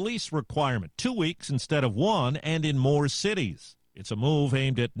theatrical release requirement, 2 weeks instead of 1, and in more cities. It's a move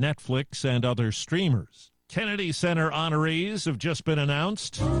aimed at Netflix and other streamers. Kennedy Center honorees have just been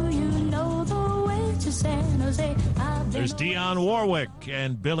announced. There's Dionne Warwick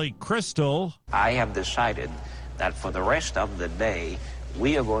and Billy Crystal. I have decided that for the rest of the day,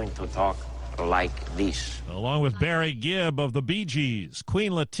 we are going to talk like this. Along with Barry Gibb of the Bee Gees,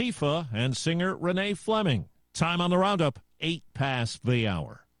 Queen Latifah, and singer Renee Fleming. Time on the roundup, 8 past the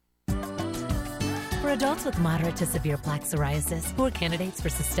hour. For adults with moderate to severe plaque psoriasis who are candidates for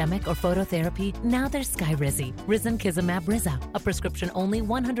systemic or phototherapy, now there's Skyrizi, Risankizumab Riza, a prescription-only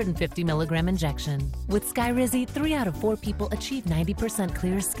 150 milligram injection. With Skyrizi, 3 out of 4 people achieve 90%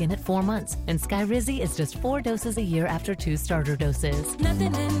 clear skin at 4 months, and Skyrizi is just 4 doses a year after 2 starter doses.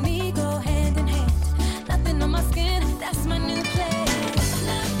 Nothing in me go hand in hand. Nothing on my skin, that's my new play.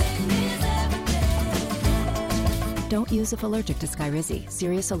 Don't use if allergic to Skyrizi.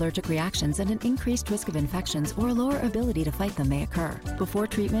 Serious allergic reactions and an increased risk of infections or a lower ability to fight them may occur. Before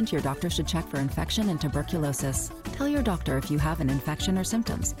treatment, your doctor should check for infection and tuberculosis. Tell your doctor if you have an infection or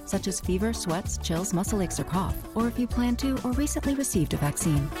symptoms, such as fever, sweats, chills, muscle aches, or cough, or if you plan to or recently received a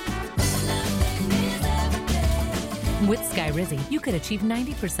vaccine. With Skyrizi, you could achieve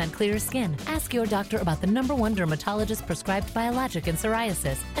 90% clearer skin. Ask your doctor about the #1 dermatologist prescribed biologic in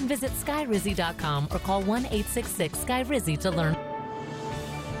psoriasis and visit skyrizi.com or call 1-866-SKYRIZI to learn.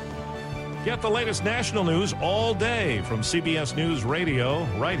 Get the latest national news all day from CBS News Radio,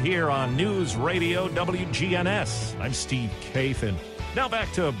 right here on News Radio WGNS. I'm Steve Kathan. Now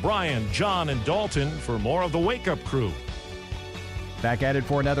back to Brian, John, and Dalton for more of the Wake Up Crew. Back at it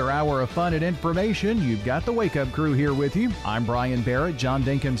for another hour of fun and information. You've got the Wake Up Crew here with you. I'm Brian Barrett, John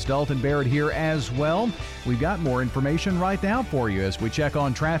Dinkins, Dalton Barrett here as well. We've got more information right now for you as we check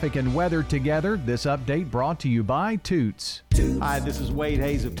on traffic and weather together. This update brought to you by Toots. Hi, this is Wade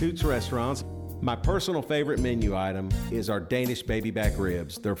Hayes of Toots Restaurants. My personal favorite menu item is our Danish baby back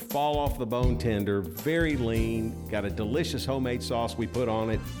ribs. They're fall off the bone tender, very lean, got a delicious homemade sauce we put on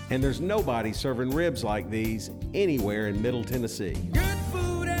it, and there's nobody serving ribs like these anywhere in Middle Tennessee.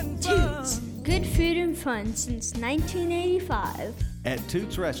 Toots, good food and fun since 1985. At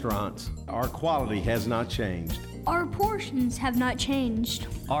Toots Restaurants, our quality has not changed. Our portions have not changed.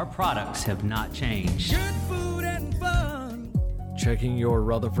 Our products have not changed. Good food and fun. Checking your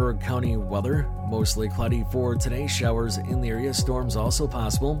Rutherford County weather. Mostly cloudy for today. Showers in the area. Storms also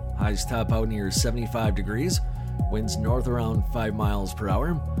possible. Highs top out near 75 degrees. Winds north around 5 miles per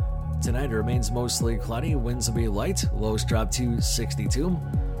hour. Tonight it remains mostly cloudy. Winds will be light. Lows drop to 62.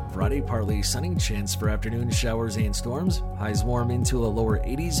 Friday partly sunny. Chance for afternoon showers and storms. Highs warm into the lower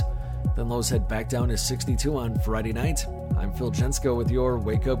 80s. Then lows head back down to 62 on Friday night. I'm Phil Jensko with your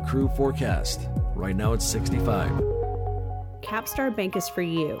Wake Up Crew forecast. Right now it's 65. Capstar Bank is for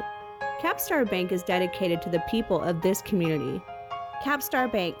you. Capstar Bank is dedicated to the people of this community.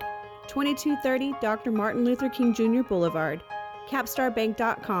 Capstar Bank, 2230 Dr. Martin Luther King Jr. Boulevard.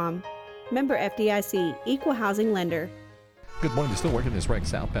 CapstarBank.com. Member FDIC, Equal Housing Lender. Good morning. They're still working this wreck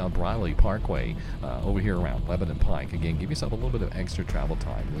southbound Briley Parkway over here around Lebanon Pike. Again, give yourself a little bit of extra travel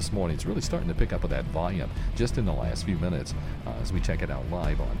time this morning. It's really starting to pick up with that volume just in the last few minutes as we check it out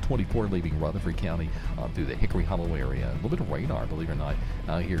live on 24 leaving Rutherford County through the Hickory Hollow area. A little bit of radar, believe it or not,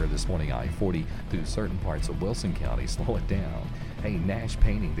 out here this morning. I-40 through certain parts of Wilson County. Slow it down. Hey, Nash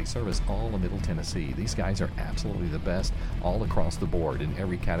Painting, they service all of Middle Tennessee. These guys are absolutely the best all across the board in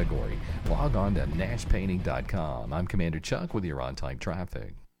every category. Log on to nashpainting.com. I'm Commander Chuck with your on-time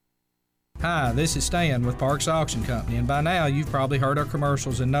traffic. Hi, this is Stan with Parks Auction Company, and by now you've probably heard our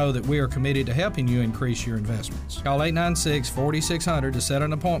commercials and know that we are committed to helping you increase your investments. Call 896-4600 to set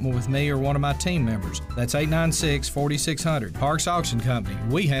an appointment with me or one of my team members. That's 896-4600. Parks Auction Company.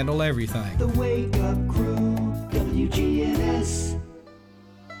 We handle everything. The Wake Up Crew, WGNS.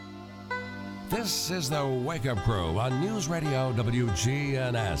 This is the Wake Up Crew on News Radio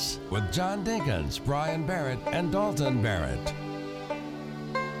WGNS with John Dinkins, Brian Barrett, and Dalton Barrett.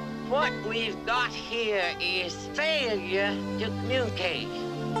 What we've got here is failure to communicate.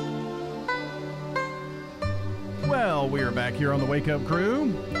 Well, we are back here on the Wake Up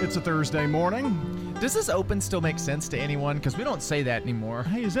Crew. It's a Thursday morning. Does this open still make sense to anyone? Because we don't say that anymore.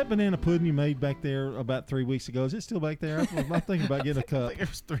 Hey, is that banana pudding you made back there about 3 weeks ago? Is it still back there? I'm thinking about getting a cup. I think it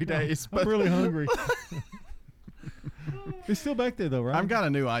was 3 days. I'm really hungry. It's still back there, though, right? I've got a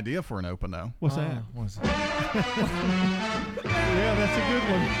new idea for an open, though. What's that? What's it? Yeah, that's a good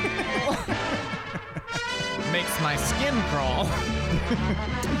one. Makes my skin crawl.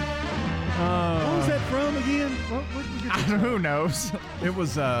 What was that from again? What did you get Who knows? It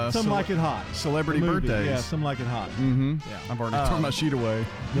was Some Like It Hot. Celebrity Birthdays. Yeah, Some Like It Hot. Mm-hmm. Yeah. I've already thrown my sheet away.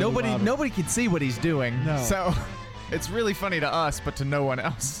 Nobody can see what he's doing. No. So it's really funny to us, but to no one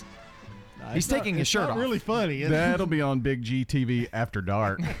else. He's taking his shirt off. Really funny. That'll be on Big G TV after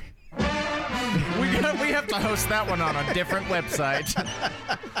dark. We have to host that one on a different website.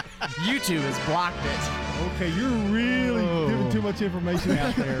 YouTube has blocked it. Okay, you're really giving too much information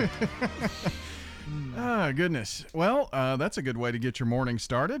out there. Oh, goodness. Well, that's a good way to get your morning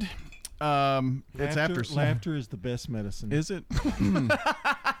started. It's after laughter is the best medicine. Is it?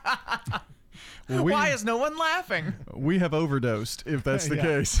 Well, why is no one laughing? We have overdosed, if that's the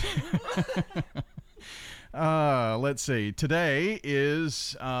case. Let's see. Today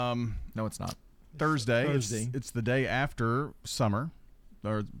is no, it's not. Thursday. It's the day after summer,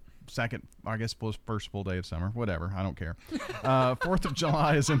 or second, I guess, first full day of summer. Whatever, I don't care. 4th of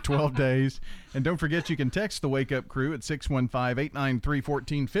July is in 12 days, and don't forget you can text the Wake Up Crew at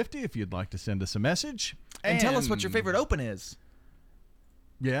 615-893-1450 if you'd like to send us a message and tell us what your favorite open is.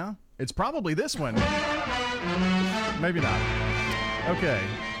 Yeah, it's probably this one. Maybe not. Okay.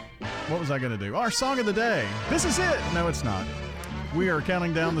 What was I going to do? Our song of the day. This is it. No, it's not. We are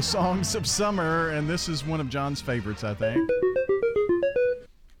counting down the songs of summer, and this is one of John's favorites, I think.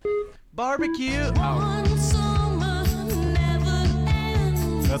 Barbecue.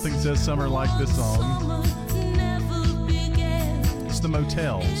 Nothing says summer like this song. It's the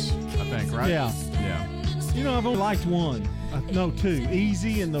Motels, I think, right? Yeah. Yeah. You know, I've only liked one. No, two.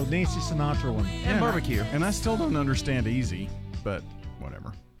 Easy and the Nancy Sinatra one. And Barbecue. And I still don't understand Easy, but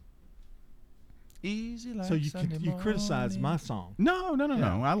whatever. Easy like so you criticize my song? No.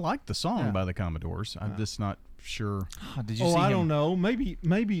 I like the song by the Commodores. I'm just not sure. Did you see I don't know.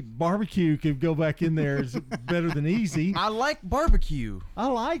 Maybe Barbecue could go back in there. Is better than Easy. I like Barbecue. I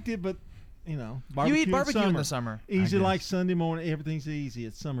liked it, but barbecue you eat barbecue in the summer. Easy like Sunday morning. Everything's easy.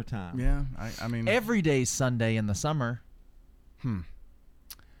 It's summertime. Yeah, I mean every day's Sunday in the summer.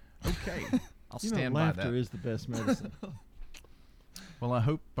 Okay. I'll stand by that. Laughter is the best medicine. Well, I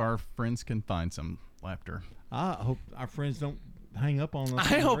hope our friends can find some laughter. I hope our friends don't hang up on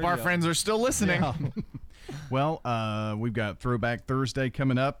us. I hope our friends are still listening. Yeah. Well, we've got Throwback Thursday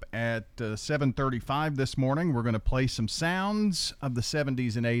coming up at 7:35 this morning. We're going to play some sounds of the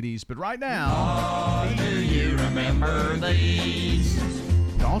 70s and 80s. But right now... do you remember these?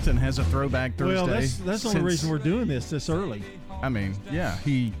 Dalton has a Throwback Thursday. Well, that's the only reason we're doing this early. I mean, yeah,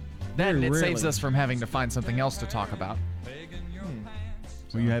 he... Then it saves us from having to find something else to talk about.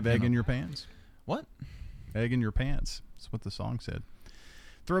 Will you have egg in your pants? What? Egg in your pants. That's what the song said.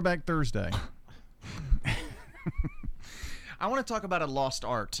 Throwback Thursday. I want to talk about a lost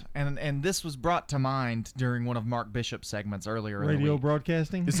art, and this was brought to mind during one of Mark Bishop's segments earlier in the week. Radio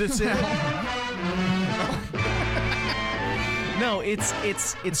broadcasting? Is this it? No, it's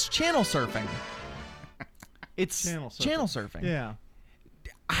channel surfing. It's channel surfing. Yeah.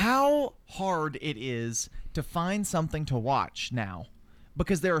 How hard it is to find something to watch now,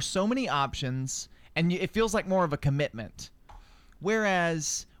 because there are so many options, and it feels like more of a commitment.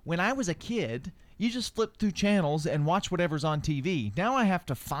 Whereas when I was a kid, you just flip through channels and watch whatever's on TV. Now I have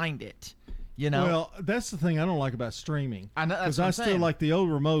to find it. You know? Well, that's the thing I don't like about streaming. I know, that's because what I I'm still saying. like the old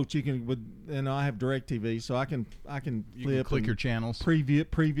remote. You can, I have DirecTV, so I can You flip can click and your channels.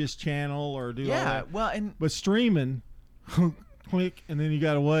 previous channel or do all Yeah, that. well, and but streaming, click, and then you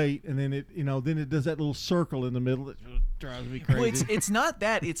got to wait, and then it does that little circle in the middle that drives me crazy. Well, it's not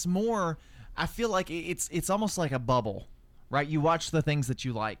that. It's more. I feel like it's almost like a bubble, right? You watch the things that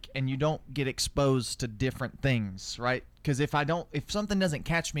you like, and you don't get exposed to different things, right? Because if something doesn't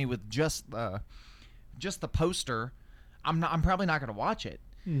catch me with just the poster, I'm probably not going to watch it.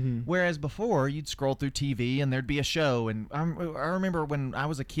 Mm-hmm. Whereas before, you'd scroll through TV and there'd be a show, and I remember when I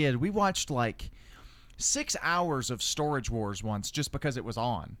was a kid, we watched like 6 hours of Storage Wars once just because it was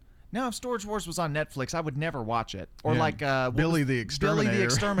on. Now, if Storage Wars was on Netflix, I would never watch it. Or like Billy the Exterminator. Billy the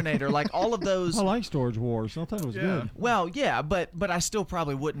Exterminator, like all of those. I like Storage Wars. I thought it was good. Well, yeah, but I still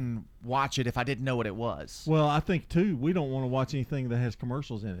probably wouldn't watch it if I didn't know what it was. Well, I think too, we don't want to watch anything that has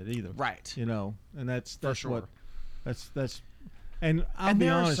commercials in it either. Right. And that's sure. what that's. And I'll be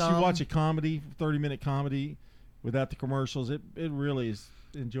honest, you watch a comedy, 30-minute comedy, without the commercials, it really is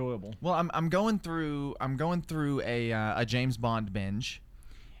enjoyable. Well, I'm going through a James Bond binge.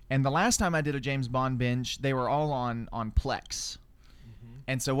 And the last time I did a James Bond binge, they were all on Plex. Mm-hmm.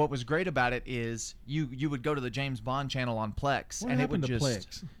 And so what was great about it is you would go to the James Bond channel on Plex, What and it would happened to just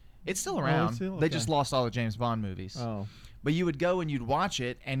Plex? It's still around. it's still? They Okay. just lost all the James Bond movies. Oh. But you would go and you'd watch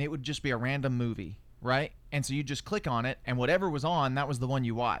it, and it would just be a random movie, right? And so you just click on it, and whatever was on, that was the one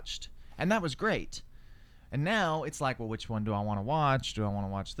you watched. And that was great. And now it's like, well, which one do I want to watch? Do I want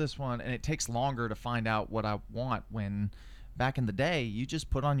to watch this one? And it takes longer to find out what I want when back in the day, you just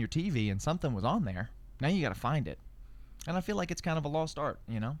put on your TV and something was on there. Now you got to find it. And I feel like it's kind of a lost art,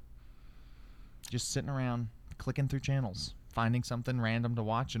 Just sitting around, clicking through channels, finding something random to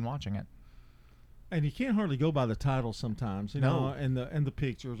watch and watching it. And you can't hardly go by the title sometimes, No. and the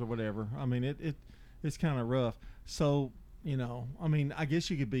pictures or whatever. I mean, it's kind of rough. So, I guess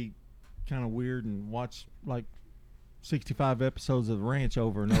you could be kind of weird and watch like 65 episodes of The Ranch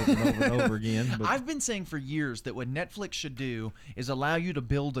over and over and over and over again. But I've been saying for years that what Netflix should do is allow you to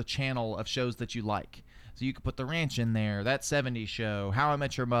build a channel of shows that you like. So you could put The Ranch in there, That 70s Show, How I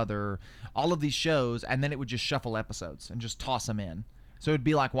Met Your Mother, all of these shows, and then it would just shuffle episodes and just toss them in. So it'd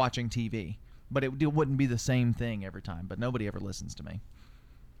be like watching TV, but it wouldn't be the same thing every time. But nobody ever listens to me.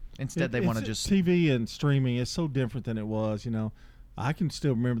 Instead, they want to just... TV and streaming is so different than it was, I can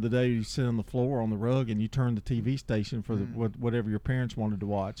still remember the day you sit on the floor on the rug and you turn the TV station for whatever your parents wanted to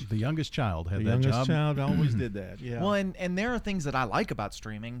watch. The youngest child had the that youngest job. child always did that. Yeah. Well, and there are things that I like about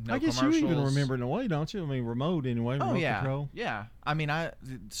streaming. No I guess commercials. you even remember in a way, don't you? I mean, remote anyway. Oh remote yeah, control. yeah. I mean,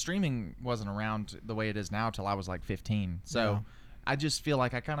 streaming wasn't around the way it is now till I was like 15. So Yeah. I just feel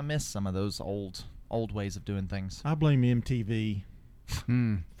like I kind of miss some of those old ways of doing things. I blame MTV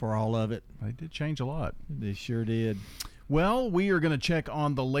for all of it. They did change a lot. They sure did. Well, we are going to check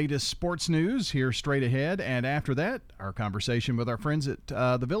on the latest sports news here straight ahead, and after that, our conversation with our friends at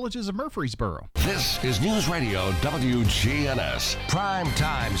the Villages of Murfreesboro. This is News Radio WGNS Prime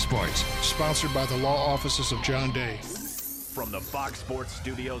Time Sports. Sponsored by the law offices of John Day. From the Fox Sports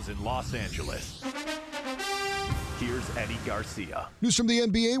Studios in Los Angeles, here's Eddie Garcia. News from the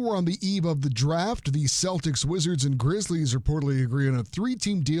NBA. We're on the eve of the draft. The Celtics, Wizards, and Grizzlies reportedly agree on a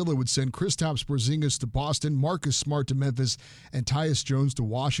three-team deal that would send Kristaps Porzingis to Boston, Marcus Smart to Memphis, and Tyus Jones to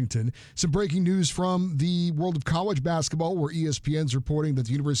Washington. Some breaking news from the world of college basketball, where ESPN's reporting that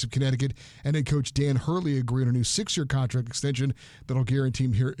the University of Connecticut and head coach Dan Hurley agreed on a new 6-year contract extension that'll guarantee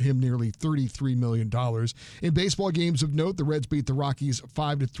him nearly $33 million. In baseball games of note, the Reds beat the Rockies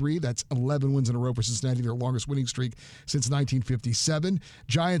 5-3. That's 11 wins in a row for Cincinnati, their longest winning streak since 1957.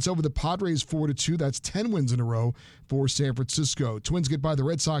 Giants over the Padres 4-2. That's 10 wins in a row for San Francisco. Twins get by the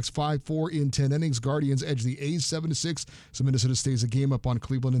Red Sox 5-4 in 10 innings. Guardians edge the A's 7-6. So Minnesota stays a game up on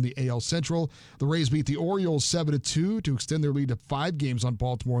Cleveland in the AL Central. The Rays beat the Orioles 7-2 to extend their lead to 5 games on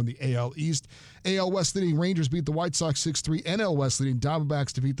Baltimore in the AL East. AL West leading Rangers beat the White Sox 6-3. NL West leading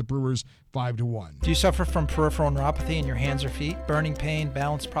Diamondbacks defeat the Brewers 5-1. Do you suffer from peripheral neuropathy in your hands or feet, burning pain,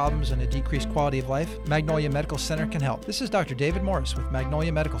 balance problems, and a decreased quality of life? Magnolia Medical Center can help. This is Dr. David Morris with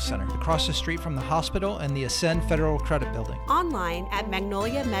Magnolia Medical Center, across the street from the hospital and the Ascend Federal Credit Building. Online at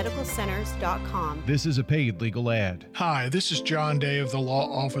magnoliamedicalcenters.com. This is a paid legal ad. Hi, this is John Day of the law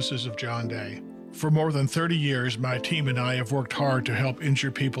offices of John Day. For more than 30 years, my team and I have worked hard to help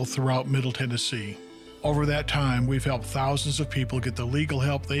injured people throughout Middle Tennessee. Over that time, we've helped thousands of people get the legal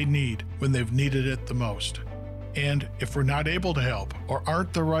help they need when they've needed it the most. And if we're not able to help or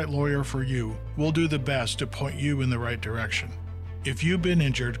aren't the right lawyer for you, we'll do the best to point you in the right direction. If you've been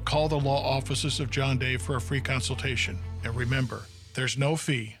injured, call the law offices of John Day for a free consultation. And remember, there's no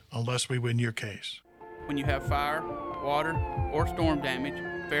fee unless we win your case. When you have fire, water, or storm damage,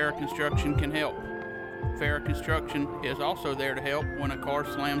 Farrah Construction can help. Farrah Construction is also there to help when a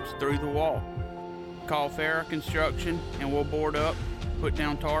car slams through the wall. Call Farrah Construction and we'll board up, put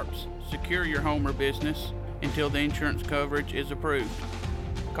down tarps, secure your home or business until the insurance coverage is approved.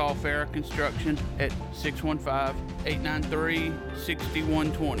 Call Farrah Construction at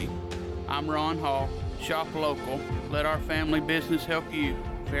 615-893-6120. I'm Ron Hall. Shop local. Let our family business help you.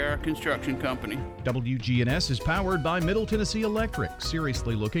 Farrah Construction Company. WGNS is powered by Middle Tennessee Electric.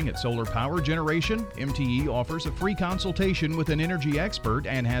 Seriously looking at solar power generation? MTE offers a free consultation with an energy expert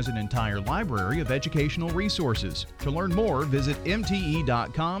and has an entire library of educational resources. To learn more, visit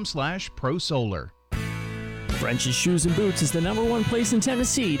mte.com/prosolar. French's Shoes and Boots is the #1 place in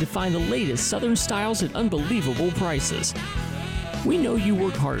Tennessee to find the latest Southern styles at unbelievable prices. We know you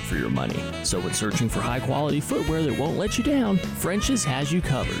work hard for your money, so when searching for high-quality footwear that won't let you down, French's has you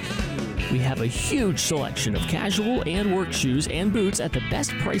covered. We have a huge selection of casual and work shoes and boots at the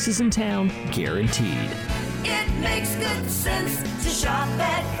best prices in town, guaranteed. It makes good sense to shop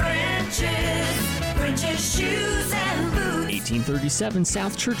at French's. French's Shoes and Boots. 1837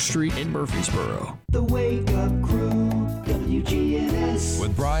 South Church Street in Murfreesboro. The Wake Up Crew, WGNS.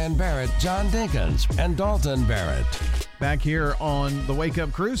 With Brian Barrett, John Dinkins, and Dalton Barrett. Back here on the Wake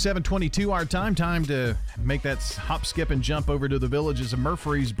Up Crew, 7:22 our time. Time to make that hop, skip, and jump over to the Villages of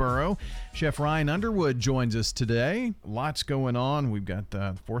Murfreesboro. Chef Ryan Underwood joins us today. Lots going on. We've got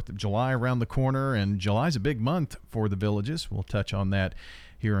the 4th of July around the corner, and July's a big month for the Villages. We'll touch on that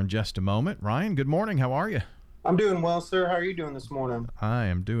here in just a moment. Ryan, good morning. How are you? I'm doing well, sir. How are you doing this morning? I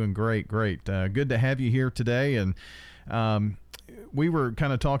am doing great. Good to have you here today. And we were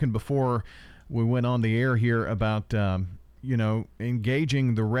kind of talking before we went on the air here about,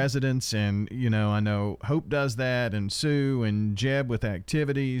 engaging the residents. And, I know Hope does that, and Sue and Jeb with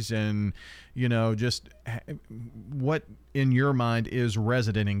activities. And, just what in your mind is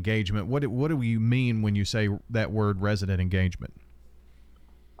resident engagement? What do you mean when you say that word, resident engagement?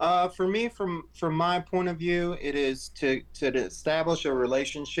 For me, from my point of view, it is to establish a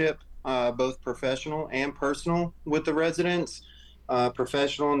relationship, both professional and personal, with the residents.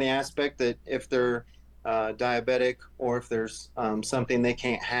 Professional in the aspect that if they're diabetic or if there's something they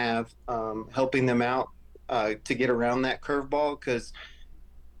can't have, helping them out to get around that curveball, because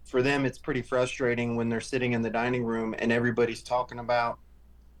for them it's pretty frustrating when they're sitting in the dining room and everybody's talking about,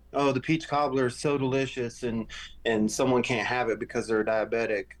 oh, the peach cobbler is so delicious, and someone can't have it because they're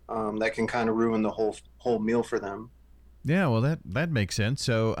diabetic. That can kind of ruin the whole meal for them. Yeah, well, that makes sense.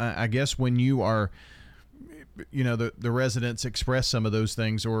 So I guess when you are, the residents express some of those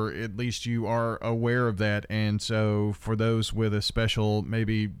things, or at least you are aware of that. And so for those with a special,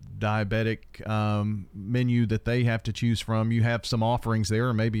 maybe diabetic menu that they have to choose from, you have some offerings there,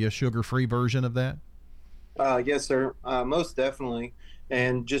 or maybe a sugar-free version of that? Yes, sir. Most definitely.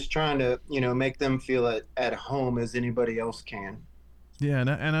 And just trying to, make them feel at home as anybody else can. Yeah,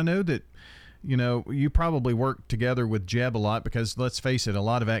 and I know that, you probably work together with Jeb a lot because, let's face it, a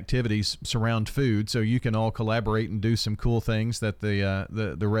lot of activities surround food, so you can all collaborate and do some cool things that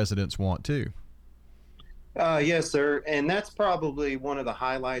the residents want too. Yes, sir. And that's probably one of the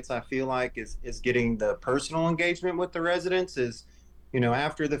highlights, I feel like, is getting the personal engagement with the residents is,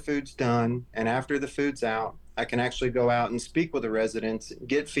 after the food's done and after the food's out, I can actually go out and speak with the residents,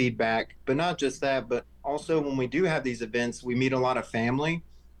 get feedback, but not just that, but also when we do have these events, we meet a lot of family.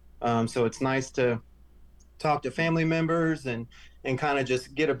 So it's nice to talk to family members and kind of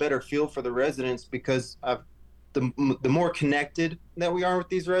just get a better feel for the residents, because the more connected that we are with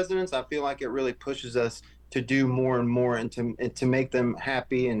these residents, I feel like it really pushes us to do more and more and to make them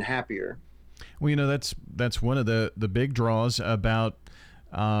happy and happier. Well, that's one of the big draws about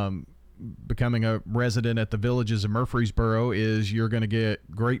becoming a resident at the Villages of Murfreesboro is you're going to get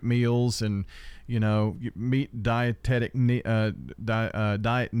great meals and you meet diet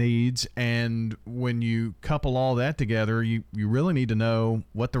needs, and when you couple all that together, you really need to know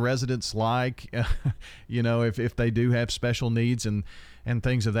what the residents like, if they do have special needs and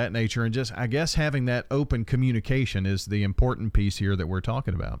things of that nature, and just, I guess, having that open communication is the important piece here that we're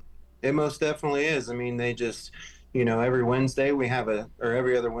talking about. It most definitely is. I mean, they just, every Wednesday or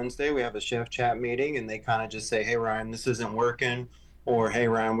every other Wednesday we have a chef chat meeting, and they kind of just say, hey, Ryan, this isn't working, or hey,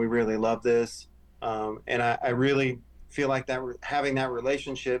 Ryan, we really love this. And I really feel like that having that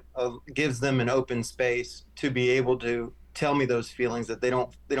relationship gives them an open space to be able to tell me those feelings, that they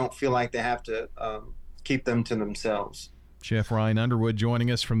don't feel like they have to keep them to themselves. Chef Ryan Underwood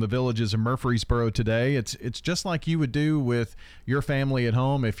joining us from the Villages of Murfreesboro today. It's just like you would do with your family at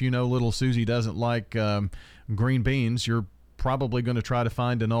home. If you know little Susie doesn't like green beans, you're probably going to try to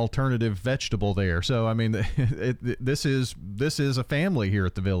find an alternative vegetable there. So, I mean, this is a family here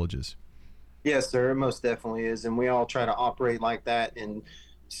at the Villages. Yes, sir. It most definitely is. And we all try to operate like that. And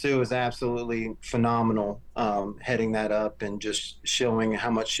Sue is absolutely phenomenal heading that up and just showing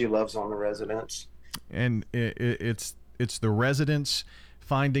how much she loves on the residents. And it's the residents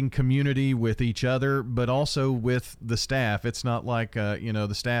finding community with each other, but also with the staff. It's not like,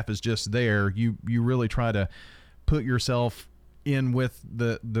 the staff is just there. You really try to put yourself in with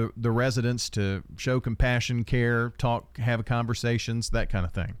the residents to show compassion, care, talk, have conversations, that kind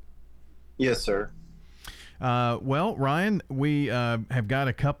of thing. Yes, sir. Well, Ryan, we have got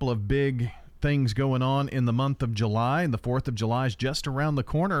a couple of big things going on in the month of July, and the 4th of July is just around the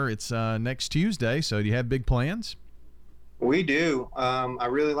corner. It's next Tuesday, so do you have big plans? We do. I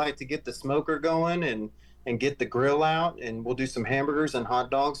really like to get the smoker going and get the grill out, and we'll do some hamburgers and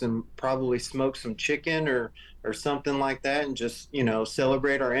hot dogs and probably smoke some chicken or something like that, and just,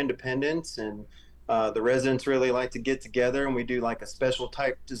 celebrate our independence. And the residents really like to get together, and we do like a special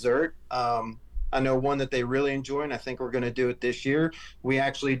type dessert. I know one that they really enjoy, and I think we're going to do it this year. We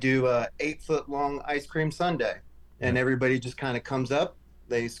actually do a 8-foot-long ice cream sundae, and everybody just kind of comes up.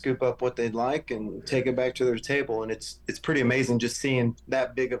 They scoop up what they'd like and take it back to their table, and it's pretty amazing just seeing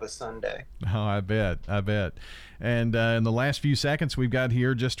that big of a sundae. Oh, I bet. And in the last few seconds we've got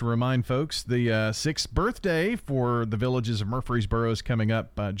here, just to remind folks, the 6th birthday for the Villages of Murfreesboro is coming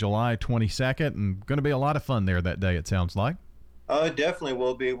up July 22nd, and going to be a lot of fun there that day, it sounds like. It definitely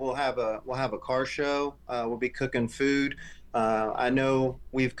will be. We'll have a car show. We'll be cooking food. I know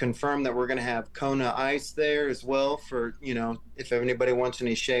we've confirmed that we're going to have Kona ice there as well for, if anybody wants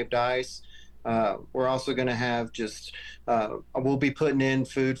any shaved ice. We're also going to have we'll be putting in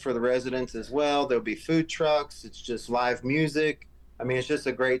food for the residents as well. There'll be food trucks. It's just live music. I mean, it's just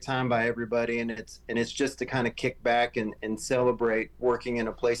a great time by everybody, and it's just to kind of kick back and celebrate working in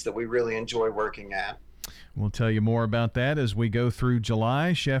a place that we really enjoy working at. We'll tell you more about that as we go through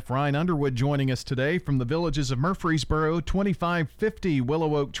July. Chef Ryan Underwood joining us today from the Villages of Murfreesboro, 2550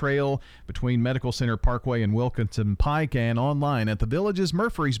 Willow Oak Trail between Medical Center Parkway and Wilkinson Pike, and online at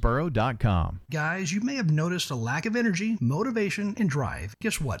thevillagesmurfreesboro.com. Guys, you may have noticed a lack of energy, motivation, and drive.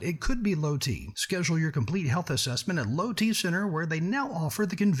 Guess what? It could be low T. Schedule your complete health assessment at Low T Center, where they now offer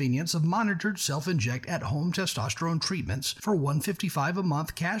the convenience of monitored self-inject at-home testosterone treatments for $155 a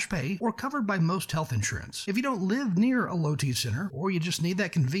month cash pay or covered by most health insurance. If you don't live near a Low T Center, or you just need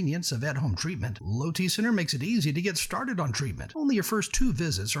that convenience of at-home treatment, Low T Center makes it easy to get started on treatment. Only your first 2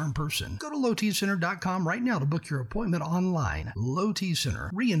 visits are in person. Go to lowtcenter.com right now to book your appointment online. Low T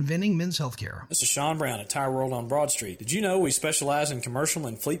Center, reinventing men's healthcare. This is Sean Brown at Tire World on Broad Street. Did you know we specialize in commercial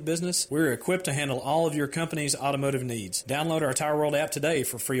and fleet business? We're equipped to handle all of your company's automotive needs. Download our Tire World app today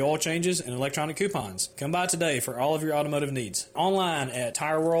for free oil changes and electronic coupons. Come by today for all of your automotive needs. Online at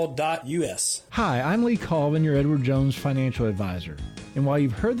tireworld.us. Hi, I'm Lee Colvin, your Edward Jones financial advisor. And while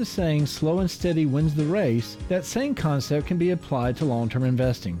you've heard the saying, slow and steady wins the race, that same concept can be applied to long-term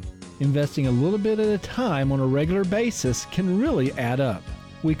investing. Investing a little bit at a time on a regular basis can really add up.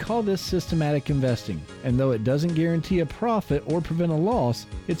 We call this systematic investing, and though it doesn't guarantee a profit or prevent a loss,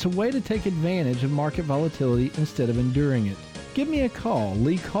 it's a way to take advantage of market volatility instead of enduring it. Give me a call,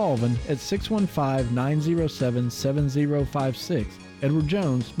 Lee Colvin, at 615-907-7056. Edward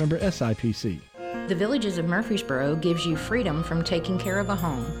Jones, member SIPC. The Villages of Murfreesboro gives you freedom from taking care of a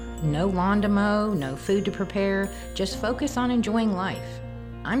home. No lawn to mow, no food to prepare, just focus on enjoying life.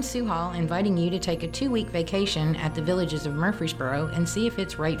 I'm Sue Hall, inviting you to take a 2-week vacation at the Villages of Murfreesboro and see if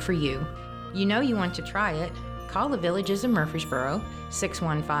it's right for you. You know you want to try it. Call the Villages of Murfreesboro,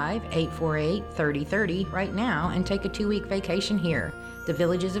 615-848-3030 right now and take a 2-week vacation here. The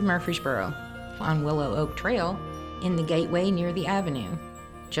Villages of Murfreesboro, on Willow Oak Trail, in the gateway near the avenue.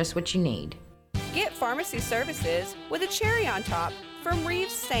 Just what you need. Get pharmacy services with a cherry on top from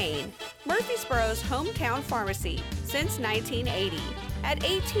Reeves Sane, Murfreesboro's hometown pharmacy since 1980, at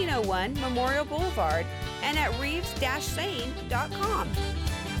 1801 Memorial Boulevard and at reeves-sane.com.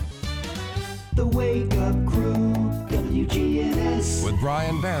 The Wake Up Crew, WGNS. With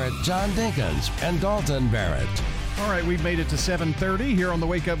Brian Barrett, John Dinkins, and Dalton Barrett. All right, we've made it to 7:30 here on the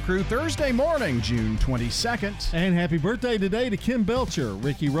Wake Up Crew, Thursday morning, June 22nd. And happy birthday today to Kim Belcher,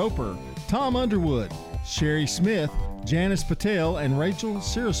 Ricky Roper, Tom Underwood, Sherry Smith, Janice Patel, and Rachel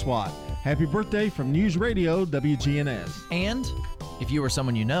Siraswat. Happy birthday from News Radio WGNS. And If you or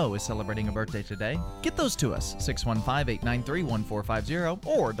someone you know is celebrating a birthday today, get those to us, 615-893-1450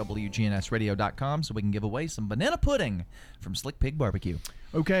 or WGNSradio.com so we can give away some banana pudding from Slick Pig Barbecue.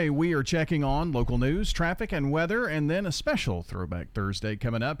 Okay, we are checking on local news, traffic, and weather, and then a special Throwback Thursday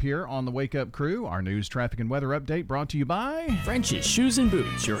coming up here on the Wake Up Crew. Our news, traffic, and weather update brought to you by French's Shoes and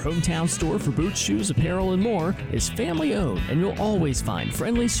Boots, your hometown store for boots, shoes, apparel, and more, is family owned, and you'll always find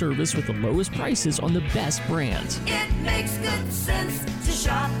friendly service with the lowest prices on the best brands. It makes good sense to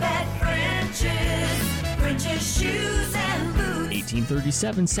shop at French's. French's Shoes and Boots.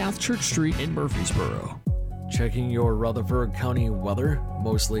 1837 South Church Street in Murfreesboro. Checking your Rutherford County weather.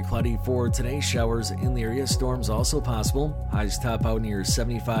 Mostly cloudy for today. Showers in the area. Storms also possible. Highs top out near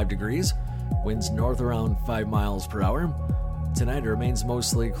 75 degrees. Winds north around 5 miles per hour. Tonight it remains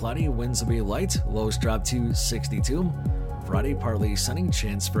mostly cloudy. Winds will be light. Lows drop to 62. Friday, partly sunny.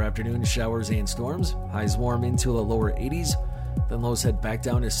 Chance for afternoon showers and storms. Highs warm into the lower 80s. Then lows head back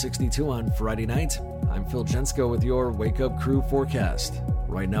down to 62 on Friday night. I'm Phil Jensko with your Wake Up Crew forecast.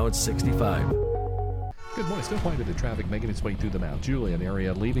 Right now it's 65. Good morning. Still quite a bit of traffic making its way through the Mount Juliet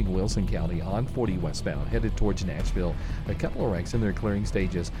area, leaving Wilson County on 40 westbound, headed towards Nashville. A couple of wrecks in their clearing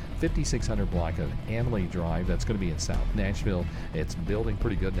stages. 5600 block of Amelie Drive, that's going to be in South Nashville. It's building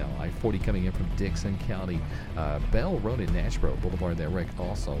pretty good now. I-40 coming in from Dixon County. Bell Road at Nashboro Boulevard, that wreck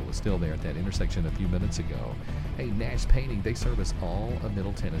also was still there at that intersection a few minutes ago. Hey, Nash Painting, they service all of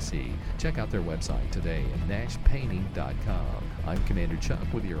Middle Tennessee. Check out their website today at nashpainting.com. I'm Commander Chuck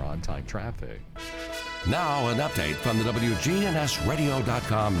with your on-time traffic. Now an update from the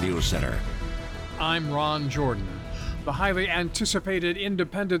WGNSradio.com News Center. I'm Ron Jordan. The highly anticipated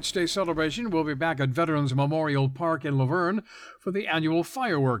Independence Day celebration will be back at Veterans Memorial Park in Laverne for the annual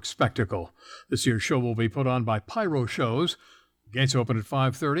fireworks spectacle. This year's show will be put on by Pyro Shows. Gates open at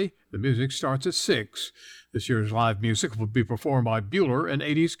 5:30. The music starts at 6. This year's live music will be performed by Bueller, an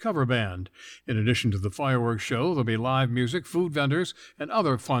 80s cover band. In addition to the fireworks show, there'll be live music, food vendors, and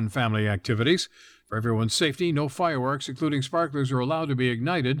other fun family activities. For everyone's safety, no fireworks, including sparklers, are allowed to be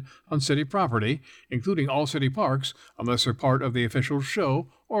ignited on city property, including all city parks, unless they're part of the official show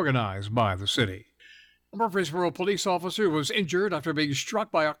organized by the city. A Murfreesboro police officer was injured after being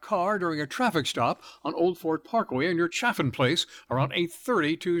struck by a car during a traffic stop on Old Fort Parkway near Chaffin Place around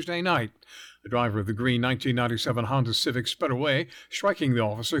 8:30 Tuesday night. The driver of the green 1997 Honda Civic sped away, striking the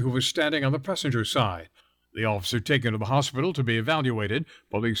officer who was standing on the passenger side. The officer taken to the hospital to be evaluated.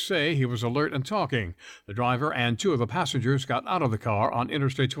 Police say he was alert and talking. The driver and 2 of the passengers got out of the car on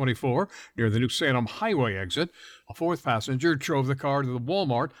Interstate 24 near the New Salem Highway exit. A 4th passenger drove the car to the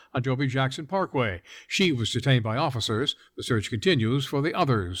Walmart on Toby Jackson Parkway. She was detained by officers. The search continues for the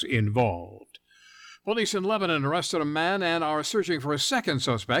others involved. Police in Lebanon arrested a man and are searching for a second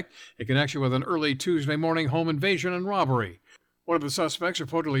suspect in connection with an early Tuesday morning home invasion and robbery. One of the suspects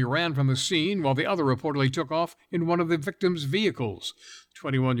reportedly ran from the scene, while the other reportedly took off in one of the victim's vehicles.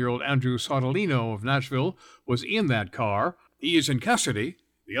 21-year-old Andrew Sautalino of Nashville was in that car. He is in custody.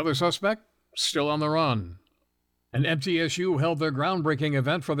 The other suspect still on the run. And MTSU held their groundbreaking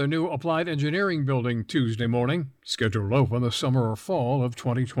event for their new Applied Engineering building Tuesday morning, scheduled to open the summer or fall of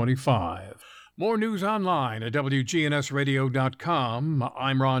 2025. More news online at WGNSradio.com.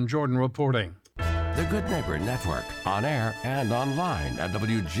 I'm Ron Jordan reporting. The Good Neighbor Network, on air and online at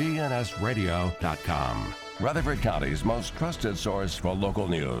WGNSradio.com. Rutherford County's most trusted source for local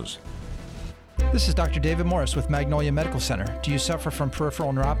news. This is Dr. David Morris with Magnolia Medical Center. Do you suffer from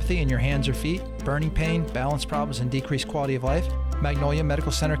peripheral neuropathy in your hands or feet, burning pain, balance problems, and decreased quality of life? Magnolia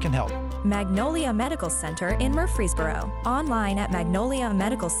Medical Center can help. Magnolia Medical Center in Murfreesboro. Online at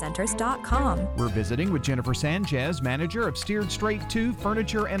magnoliamedicalcenters.com. We're visiting with Jennifer Sanchez, manager of Steered Straight 2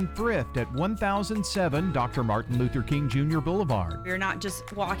 Furniture and Thrift at 1007 Dr. Martin Luther King Jr. Boulevard. You're not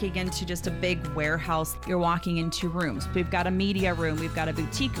just walking into just a big warehouse. You're walking into rooms. We've got a media room. We've got a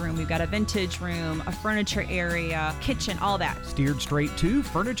boutique room. We've got a vintage room, a furniture area, kitchen, all that. Steered Straight 2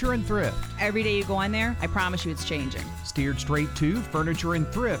 Furniture and Thrift. Every day you go in there, I promise you it's changing. Steered Straight 2 Furniture and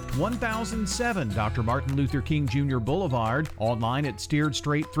Thrift, 1007 Dr. Martin Luther King Jr. Boulevard. Online at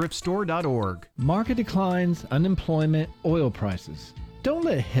steeredstraightthriftstore.org. Market declines, unemployment, oil prices. Don't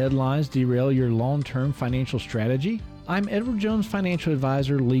let headlines derail your long-term financial strategy. I'm Edward Jones financial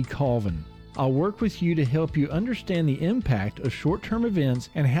advisor Lee Colvin. I'll work with you to help you understand the impact of short-term events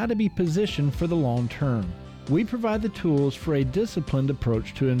and how to be positioned for the long term. We provide the tools for a disciplined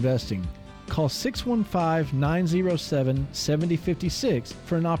approach to investing. Call 615-907-7056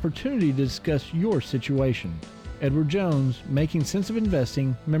 for an opportunity to discuss your situation. Edward Jones, Making Sense of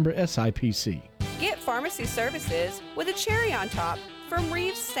Investing, member SIPC. Get pharmacy services with a cherry on top from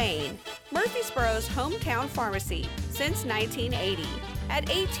Reeves Sane, Murfreesboro's hometown pharmacy since since 1980 at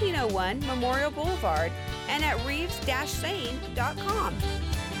 1801 Memorial Boulevard and at reeves-sane.com.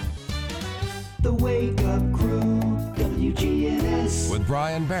 The Wake Up Crew, WGNS. With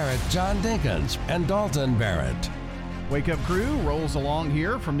Brian Barrett, John Dinkins, and Dalton Barrett. Wake Up Crew rolls along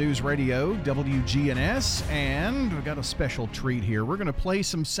here from News Radio WGNS, and we've got a special treat here. We're going to play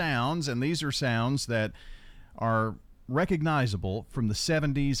some sounds, and these are sounds that are recognizable from the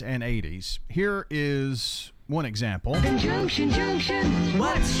 70s and 80s. Here is one example. Conjunction,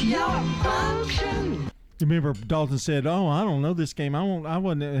 what's your function? Remember, Dalton said, "Oh, I don't know this game. I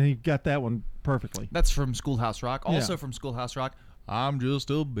wouldn't." And he got that one perfectly. That's from Schoolhouse Rock. Also Yeah. from Schoolhouse Rock. I'm just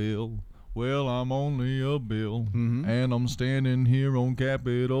a bill. Well, I'm only a bill, and I'm standing here on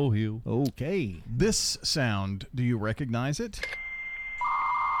Capitol Hill. Okay. This sound, do you recognize it?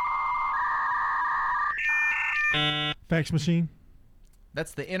 Fax machine.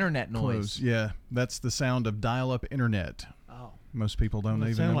 That's the internet noise. Close. Yeah, that's the sound of dial-up internet. Oh. Most people don't It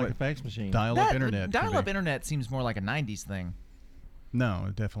even sounded know like what a fax machine. dial-up internet could Dial-up be. internet seems more like a 90s thing. No,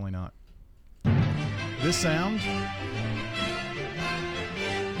 definitely not. This sound?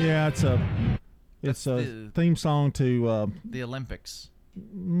 Yeah, it's a the- theme song to The Olympics.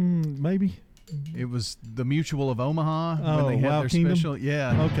 maybe. It was the Mutual of Omaha Oh, when they had Wild their Kingdom? special.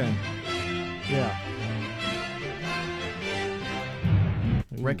 Yeah. Okay. Yeah.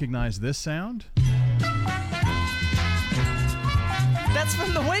 Recognize this sound? That's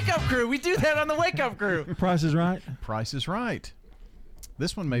from the Wake Up Crew. We do that on the Wake Up Crew. Price is Right. Price is Right.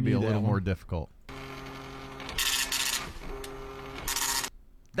 This one may be Knew a that little one. more difficult.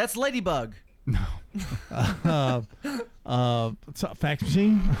 That's Ladybug. It's a fax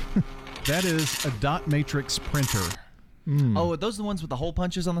machine. That is a dot matrix printer. Oh, are those the ones with the hole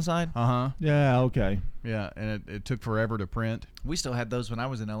punches on the side? Uh-huh. Yeah. Okay. Yeah, and it took forever to print. We still had those when I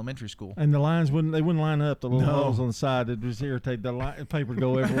was in elementary school. And the lines wouldn't line up. The little No. holes on the side that just irritate the paper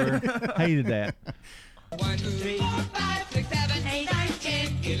go everywhere. Hated that. 1, 2, 3, 4, 5, 6, 7, 8, 9,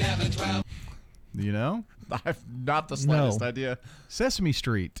 10, 11, 12. Do you know? I've not the slightest No. idea. Sesame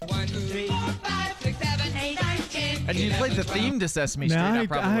Street. 1, 2, 3, 4, 5, 6, 7, 8, 9, 10. And you played the theme to Sesame Street. Now, I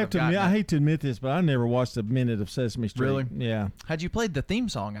probably I would have to have admit, gotten I it. hate to admit this, but I never watched a minute of Sesame Street. Really? Yeah. Had you played the theme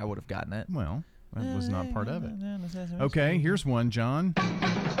song, I would have gotten it. Well, that was not part of it. Okay, here's one, John.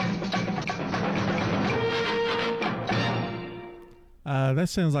 That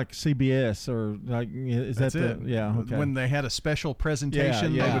sounds like CBS or like is That's that it. the yeah okay. When they had a special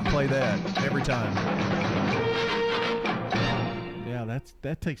presentation, Yeah, they yeah. would play that every time. Yeah,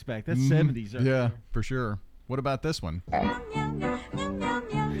 that takes back. That's Mhm. 70s. right Yeah, there. for sure. What about this one?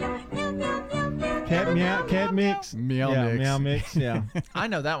 Cat mix. Meow yeah, mix. Meow mix. Yeah. I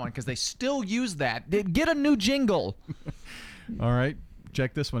know that one because they still use that. Get a new jingle. All right,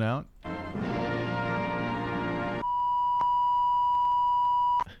 check this one out.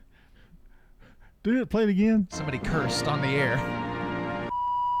 Do it. Play it again. Somebody cursed on the air.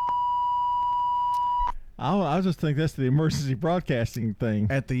 I just think that's the emergency broadcasting thing.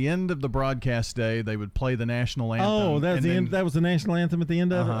 At the end of the broadcast day, they would play the national anthem. Oh, that's and the then- end. That was the national anthem at the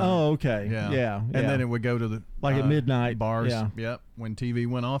end of it. Uh-huh. Oh, okay. Yeah. Yeah. And then it would go to the Like at midnight. bars. Yeah. Yep. When TV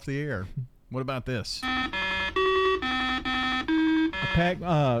went off the air. What about this? Not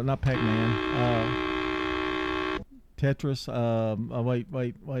Pac-Man. Tetris.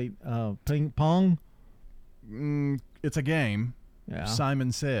 Wait. Ping pong. It's a game. Yeah.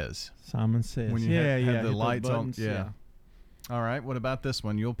 Simon Says. Simon Says. When you yeah, have yeah. the hit those lights on. buttons, Yeah. All right. What about this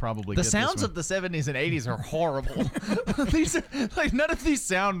one? You'll probably The get sounds this one. of the 70s and 80s are horrible. These are, like, none of these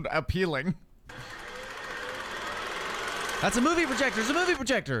sound appealing. That's a movie projector. It's a movie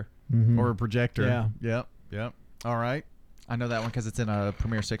projector. Mhm. Or a projector. Yeah. Yep. All right. I know that one because it's in a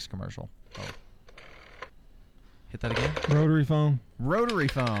Premiere 6 commercial. Oh. Hit that again. Rotary phone. Rotary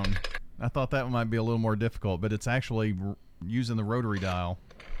phone. I thought that one might be a little more difficult, but it's actually using the rotary dial.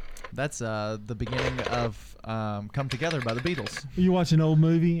 That's the beginning of Come Together by the Beatles. You watch an old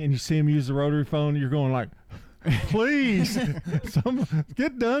movie and you see him use the rotary phone, you're going like, please,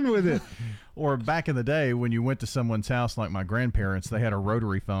 get done with it. Or back in the day when you went to someone's house, like my grandparents, they had a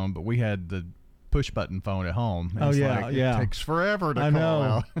rotary phone, but we had the push button phone at home. And Oh, it's yeah, like, yeah. It takes forever to I call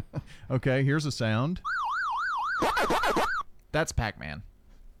know. out. Okay, here's a sound. That's Pac-Man.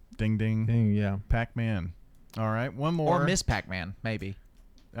 Ding, ding. Ding, yeah. Pac-Man. All right, one more. Or Miss Pac-Man, maybe.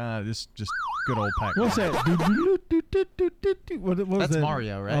 This just good old Pac-Man. What's that? What was That's that?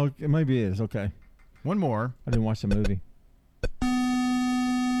 Mario, right? Oh, maybe it is. Okay. One more. I didn't watch the movie.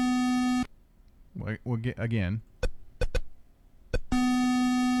 We'll get again.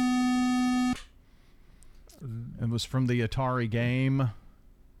 It was from the Atari game.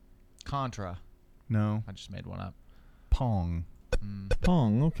 Contra. No. I just made one up. Pong.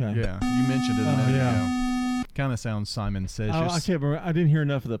 Pong, okay. Yeah, you mentioned it a minute yeah. ago. Kind of sounds Simon Says. I can't remember. I didn't hear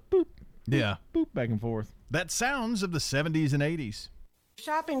enough of the boop, Yeah. boop back and forth. That sounds of the 70s and 80s.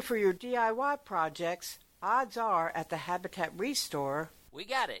 Shopping for your DIY projects, odds are at the Habitat Restore. We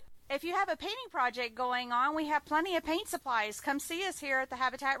got it. If you have a painting project going on, we have plenty of paint supplies. Come see us here at the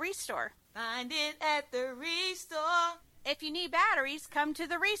Habitat Restore. Find it at the Restore. If you need batteries, come to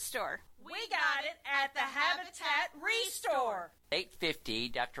the Restore. We got it at the Habitat Restore. 850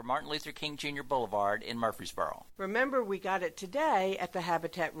 Dr. Martin Luther King Jr. Boulevard in Murfreesboro. Remember, we got it today at the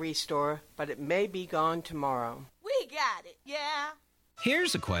Habitat Restore, but it may be gone tomorrow. We got it, yeah.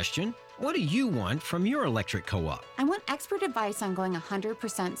 Here's a question. What do you want from your electric co-op? I want expert advice on going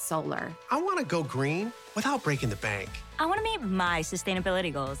 100% solar. I want to go green without breaking the bank. I want to meet my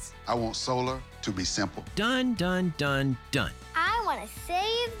sustainability goals. I want solar to be simple. Done, done, done, done. I want to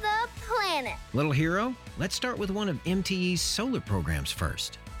save the planet. Little hero, let's start with one of MTE's solar programs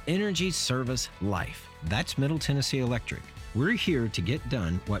first. Energy Service Life. That's Middle Tennessee Electric. We're here to get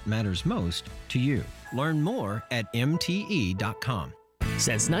done what matters most to you. Learn more at mte.com.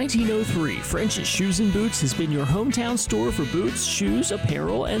 Since 1903, French's Shoes and Boots has been your hometown store for boots, shoes,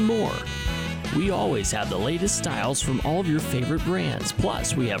 apparel, and more. We always have the latest styles from all of your favorite brands.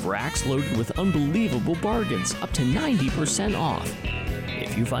 Plus, we have racks loaded with unbelievable bargains, up to 90% off.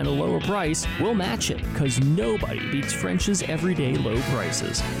 If you find a lower price, we'll match it, because nobody beats French's everyday low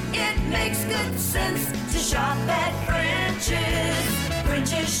prices. It makes good sense to shop at French's.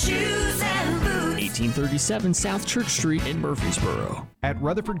 French's Shoes and Boots. 1837 South Church Street in Murfreesboro. At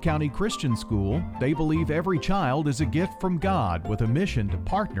Rutherford County Christian School, they believe every child is a gift from God with a mission to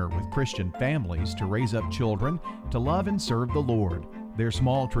partner with Christian families to raise up children to love and serve the Lord. Their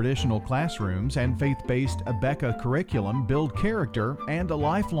small traditional classrooms and faith-based Abeka curriculum build character and a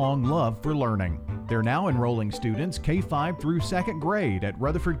lifelong love for learning. They're now enrolling students K-5 through 2nd grade at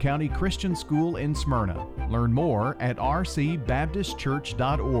Rutherford County Christian School in Smyrna. Learn more at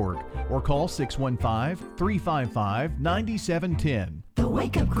rcbaptistchurch.org or call 615-355-9710. The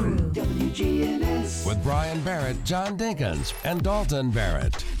Wake Up Crew, WGNS. With Brian Barrett, John Dinkins, and Dalton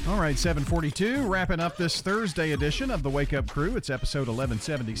Barrett. All right, 7:42, wrapping up this Thursday edition of the Wake Up Crew. It's episode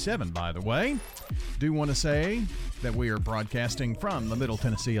 1177, by the way. Do want to say that we are broadcasting from the Middle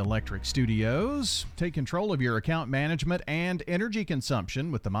Tennessee Electric Studios. Take control of your account management and energy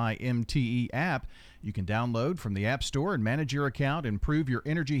consumption with the MyMTE app. You can download from the App Store and manage your account, improve your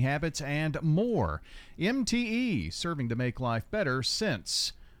energy habits, and more. MTE, serving to make life better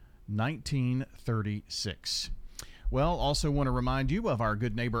since 1936. Well, also want to remind you of our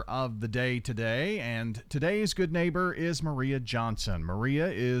good neighbor of the day today, and today's good neighbor is Maria Johnson. Maria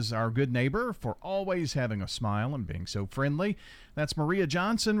is our good neighbor for always having a smile and being so friendly. That's Maria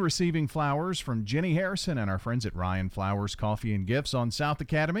Johnson receiving flowers from Jenny Harrison and our friends at Ryan Flowers Coffee and Gifts on South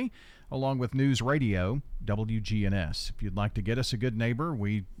Academy, along with News Radio, WGNS. If you'd like to get us a good neighbor,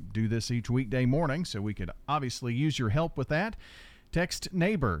 we do this each weekday morning, so we could obviously use your help with that. Text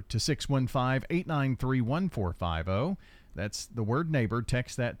NEIGHBOR to 615-893-1450. That's the word neighbor.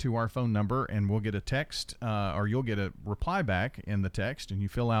 Text that to our phone number, and we'll get a text, or you'll get a reply back in the text, and you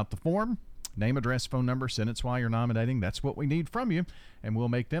fill out the form. Name, address, phone number, sentence why you're nominating. That's what we need from you, and we'll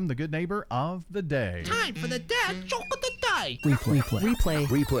make them the good neighbor of the day. Time for the dad joke of the day. Replay.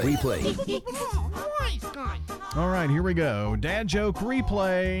 All right, here we go. Dad joke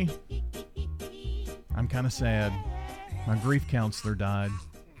replay. I'm kind of sad. My grief counselor died.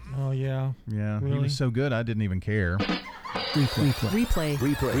 Oh, yeah. Yeah, Really? He was so good I didn't even care. Replay.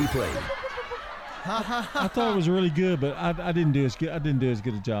 I thought it was really good, but I didn't do as good. I didn't do as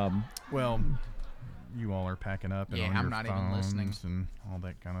good a job. Well, you all are packing up and Yeah, on I'm your not even phones listening. and all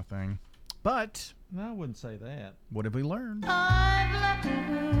that kind of thing. But No, I wouldn't say that. what have we learned?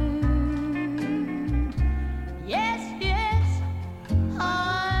 Yes, yes.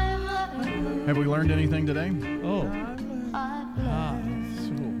 Have we learned anything today? Oh, I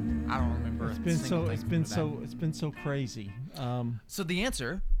don't remember. it's been so crazy. So the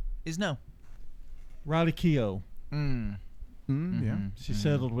answer is no. Riley Keough. Yeah. She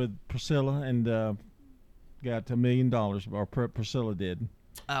settled with Priscilla and got $1 million, or Priscilla did.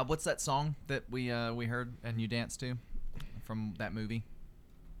 What's that song that we heard and you danced to from that movie?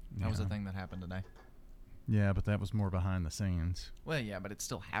 That was a thing that happened today. Yeah, but that was more behind the scenes. Well, yeah, but it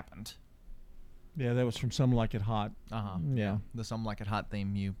still happened. Yeah, that was from Some Like It Hot. Yeah. The Some Like It Hot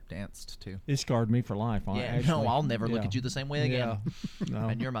theme you danced to. It scarred me for life. No, I'll never look at you the same way again. Yeah. No.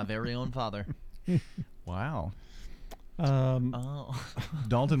 And you're my very own father. Wow. Oh.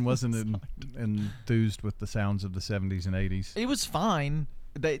 Dalton wasn't enthused with the sounds of the 70s and 80s. It was fine.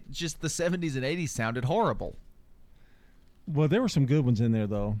 Just the 70s and 80s sounded horrible. Well, there were some good ones in there,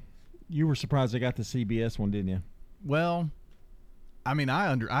 though. You were surprised they got the CBS one, didn't you? Well, I mean,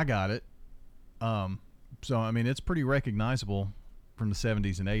 I got it. So I mean, it's pretty recognizable from the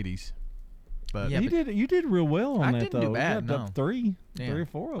 70s and 80s. But you did real well on I that, didn't though. do bad, You got up three or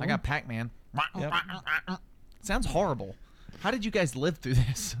four of them. I got Pac-Man. Yep. Sounds horrible. How did you guys live through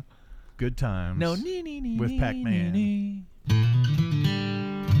this? Good times. No, with Pac-Man.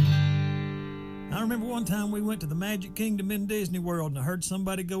 I remember one time we went to the Magic Kingdom in Disney World, and I heard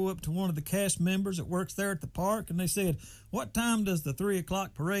somebody go up to one of the cast members that works there at the park, and they said, "What time does the 3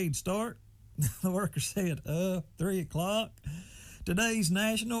 o'clock parade start?" The worker said, 3 o'clock? Today's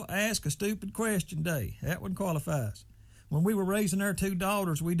National Ask a Stupid Question Day. That one qualifies. When we were raising our 2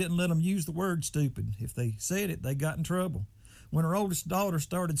 daughters, we didn't let them use the word stupid. If they said it, they got in trouble. When our oldest daughter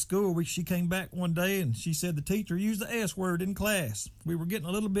started school, she came back one day and she said the teacher used the S word in class. We were getting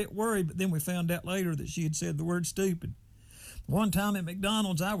a little bit worried, but then we found out later that she had said the word stupid. One time at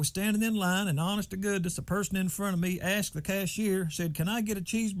McDonald's, I was standing in line, and honest to goodness, the person in front of me asked the cashier, said, "Can I get a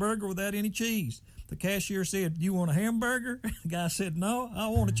cheeseburger without any cheese?" The cashier said, "You want a hamburger?" The guy said, "No, I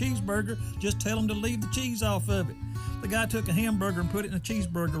want a cheeseburger. Just tell him to leave the cheese off of it." The guy took a hamburger and put it in a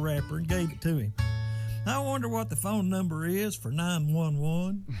cheeseburger wrapper and gave it to him. I wonder what the phone number is for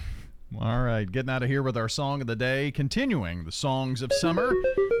 911. All right, getting out of here with our song of the day, continuing the songs of summer.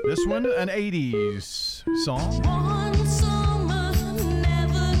 This one, an 80s song.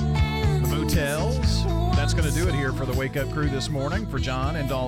 The Motels. That's going to do it here for the Wake Up Crew this morning. For John and Dalton.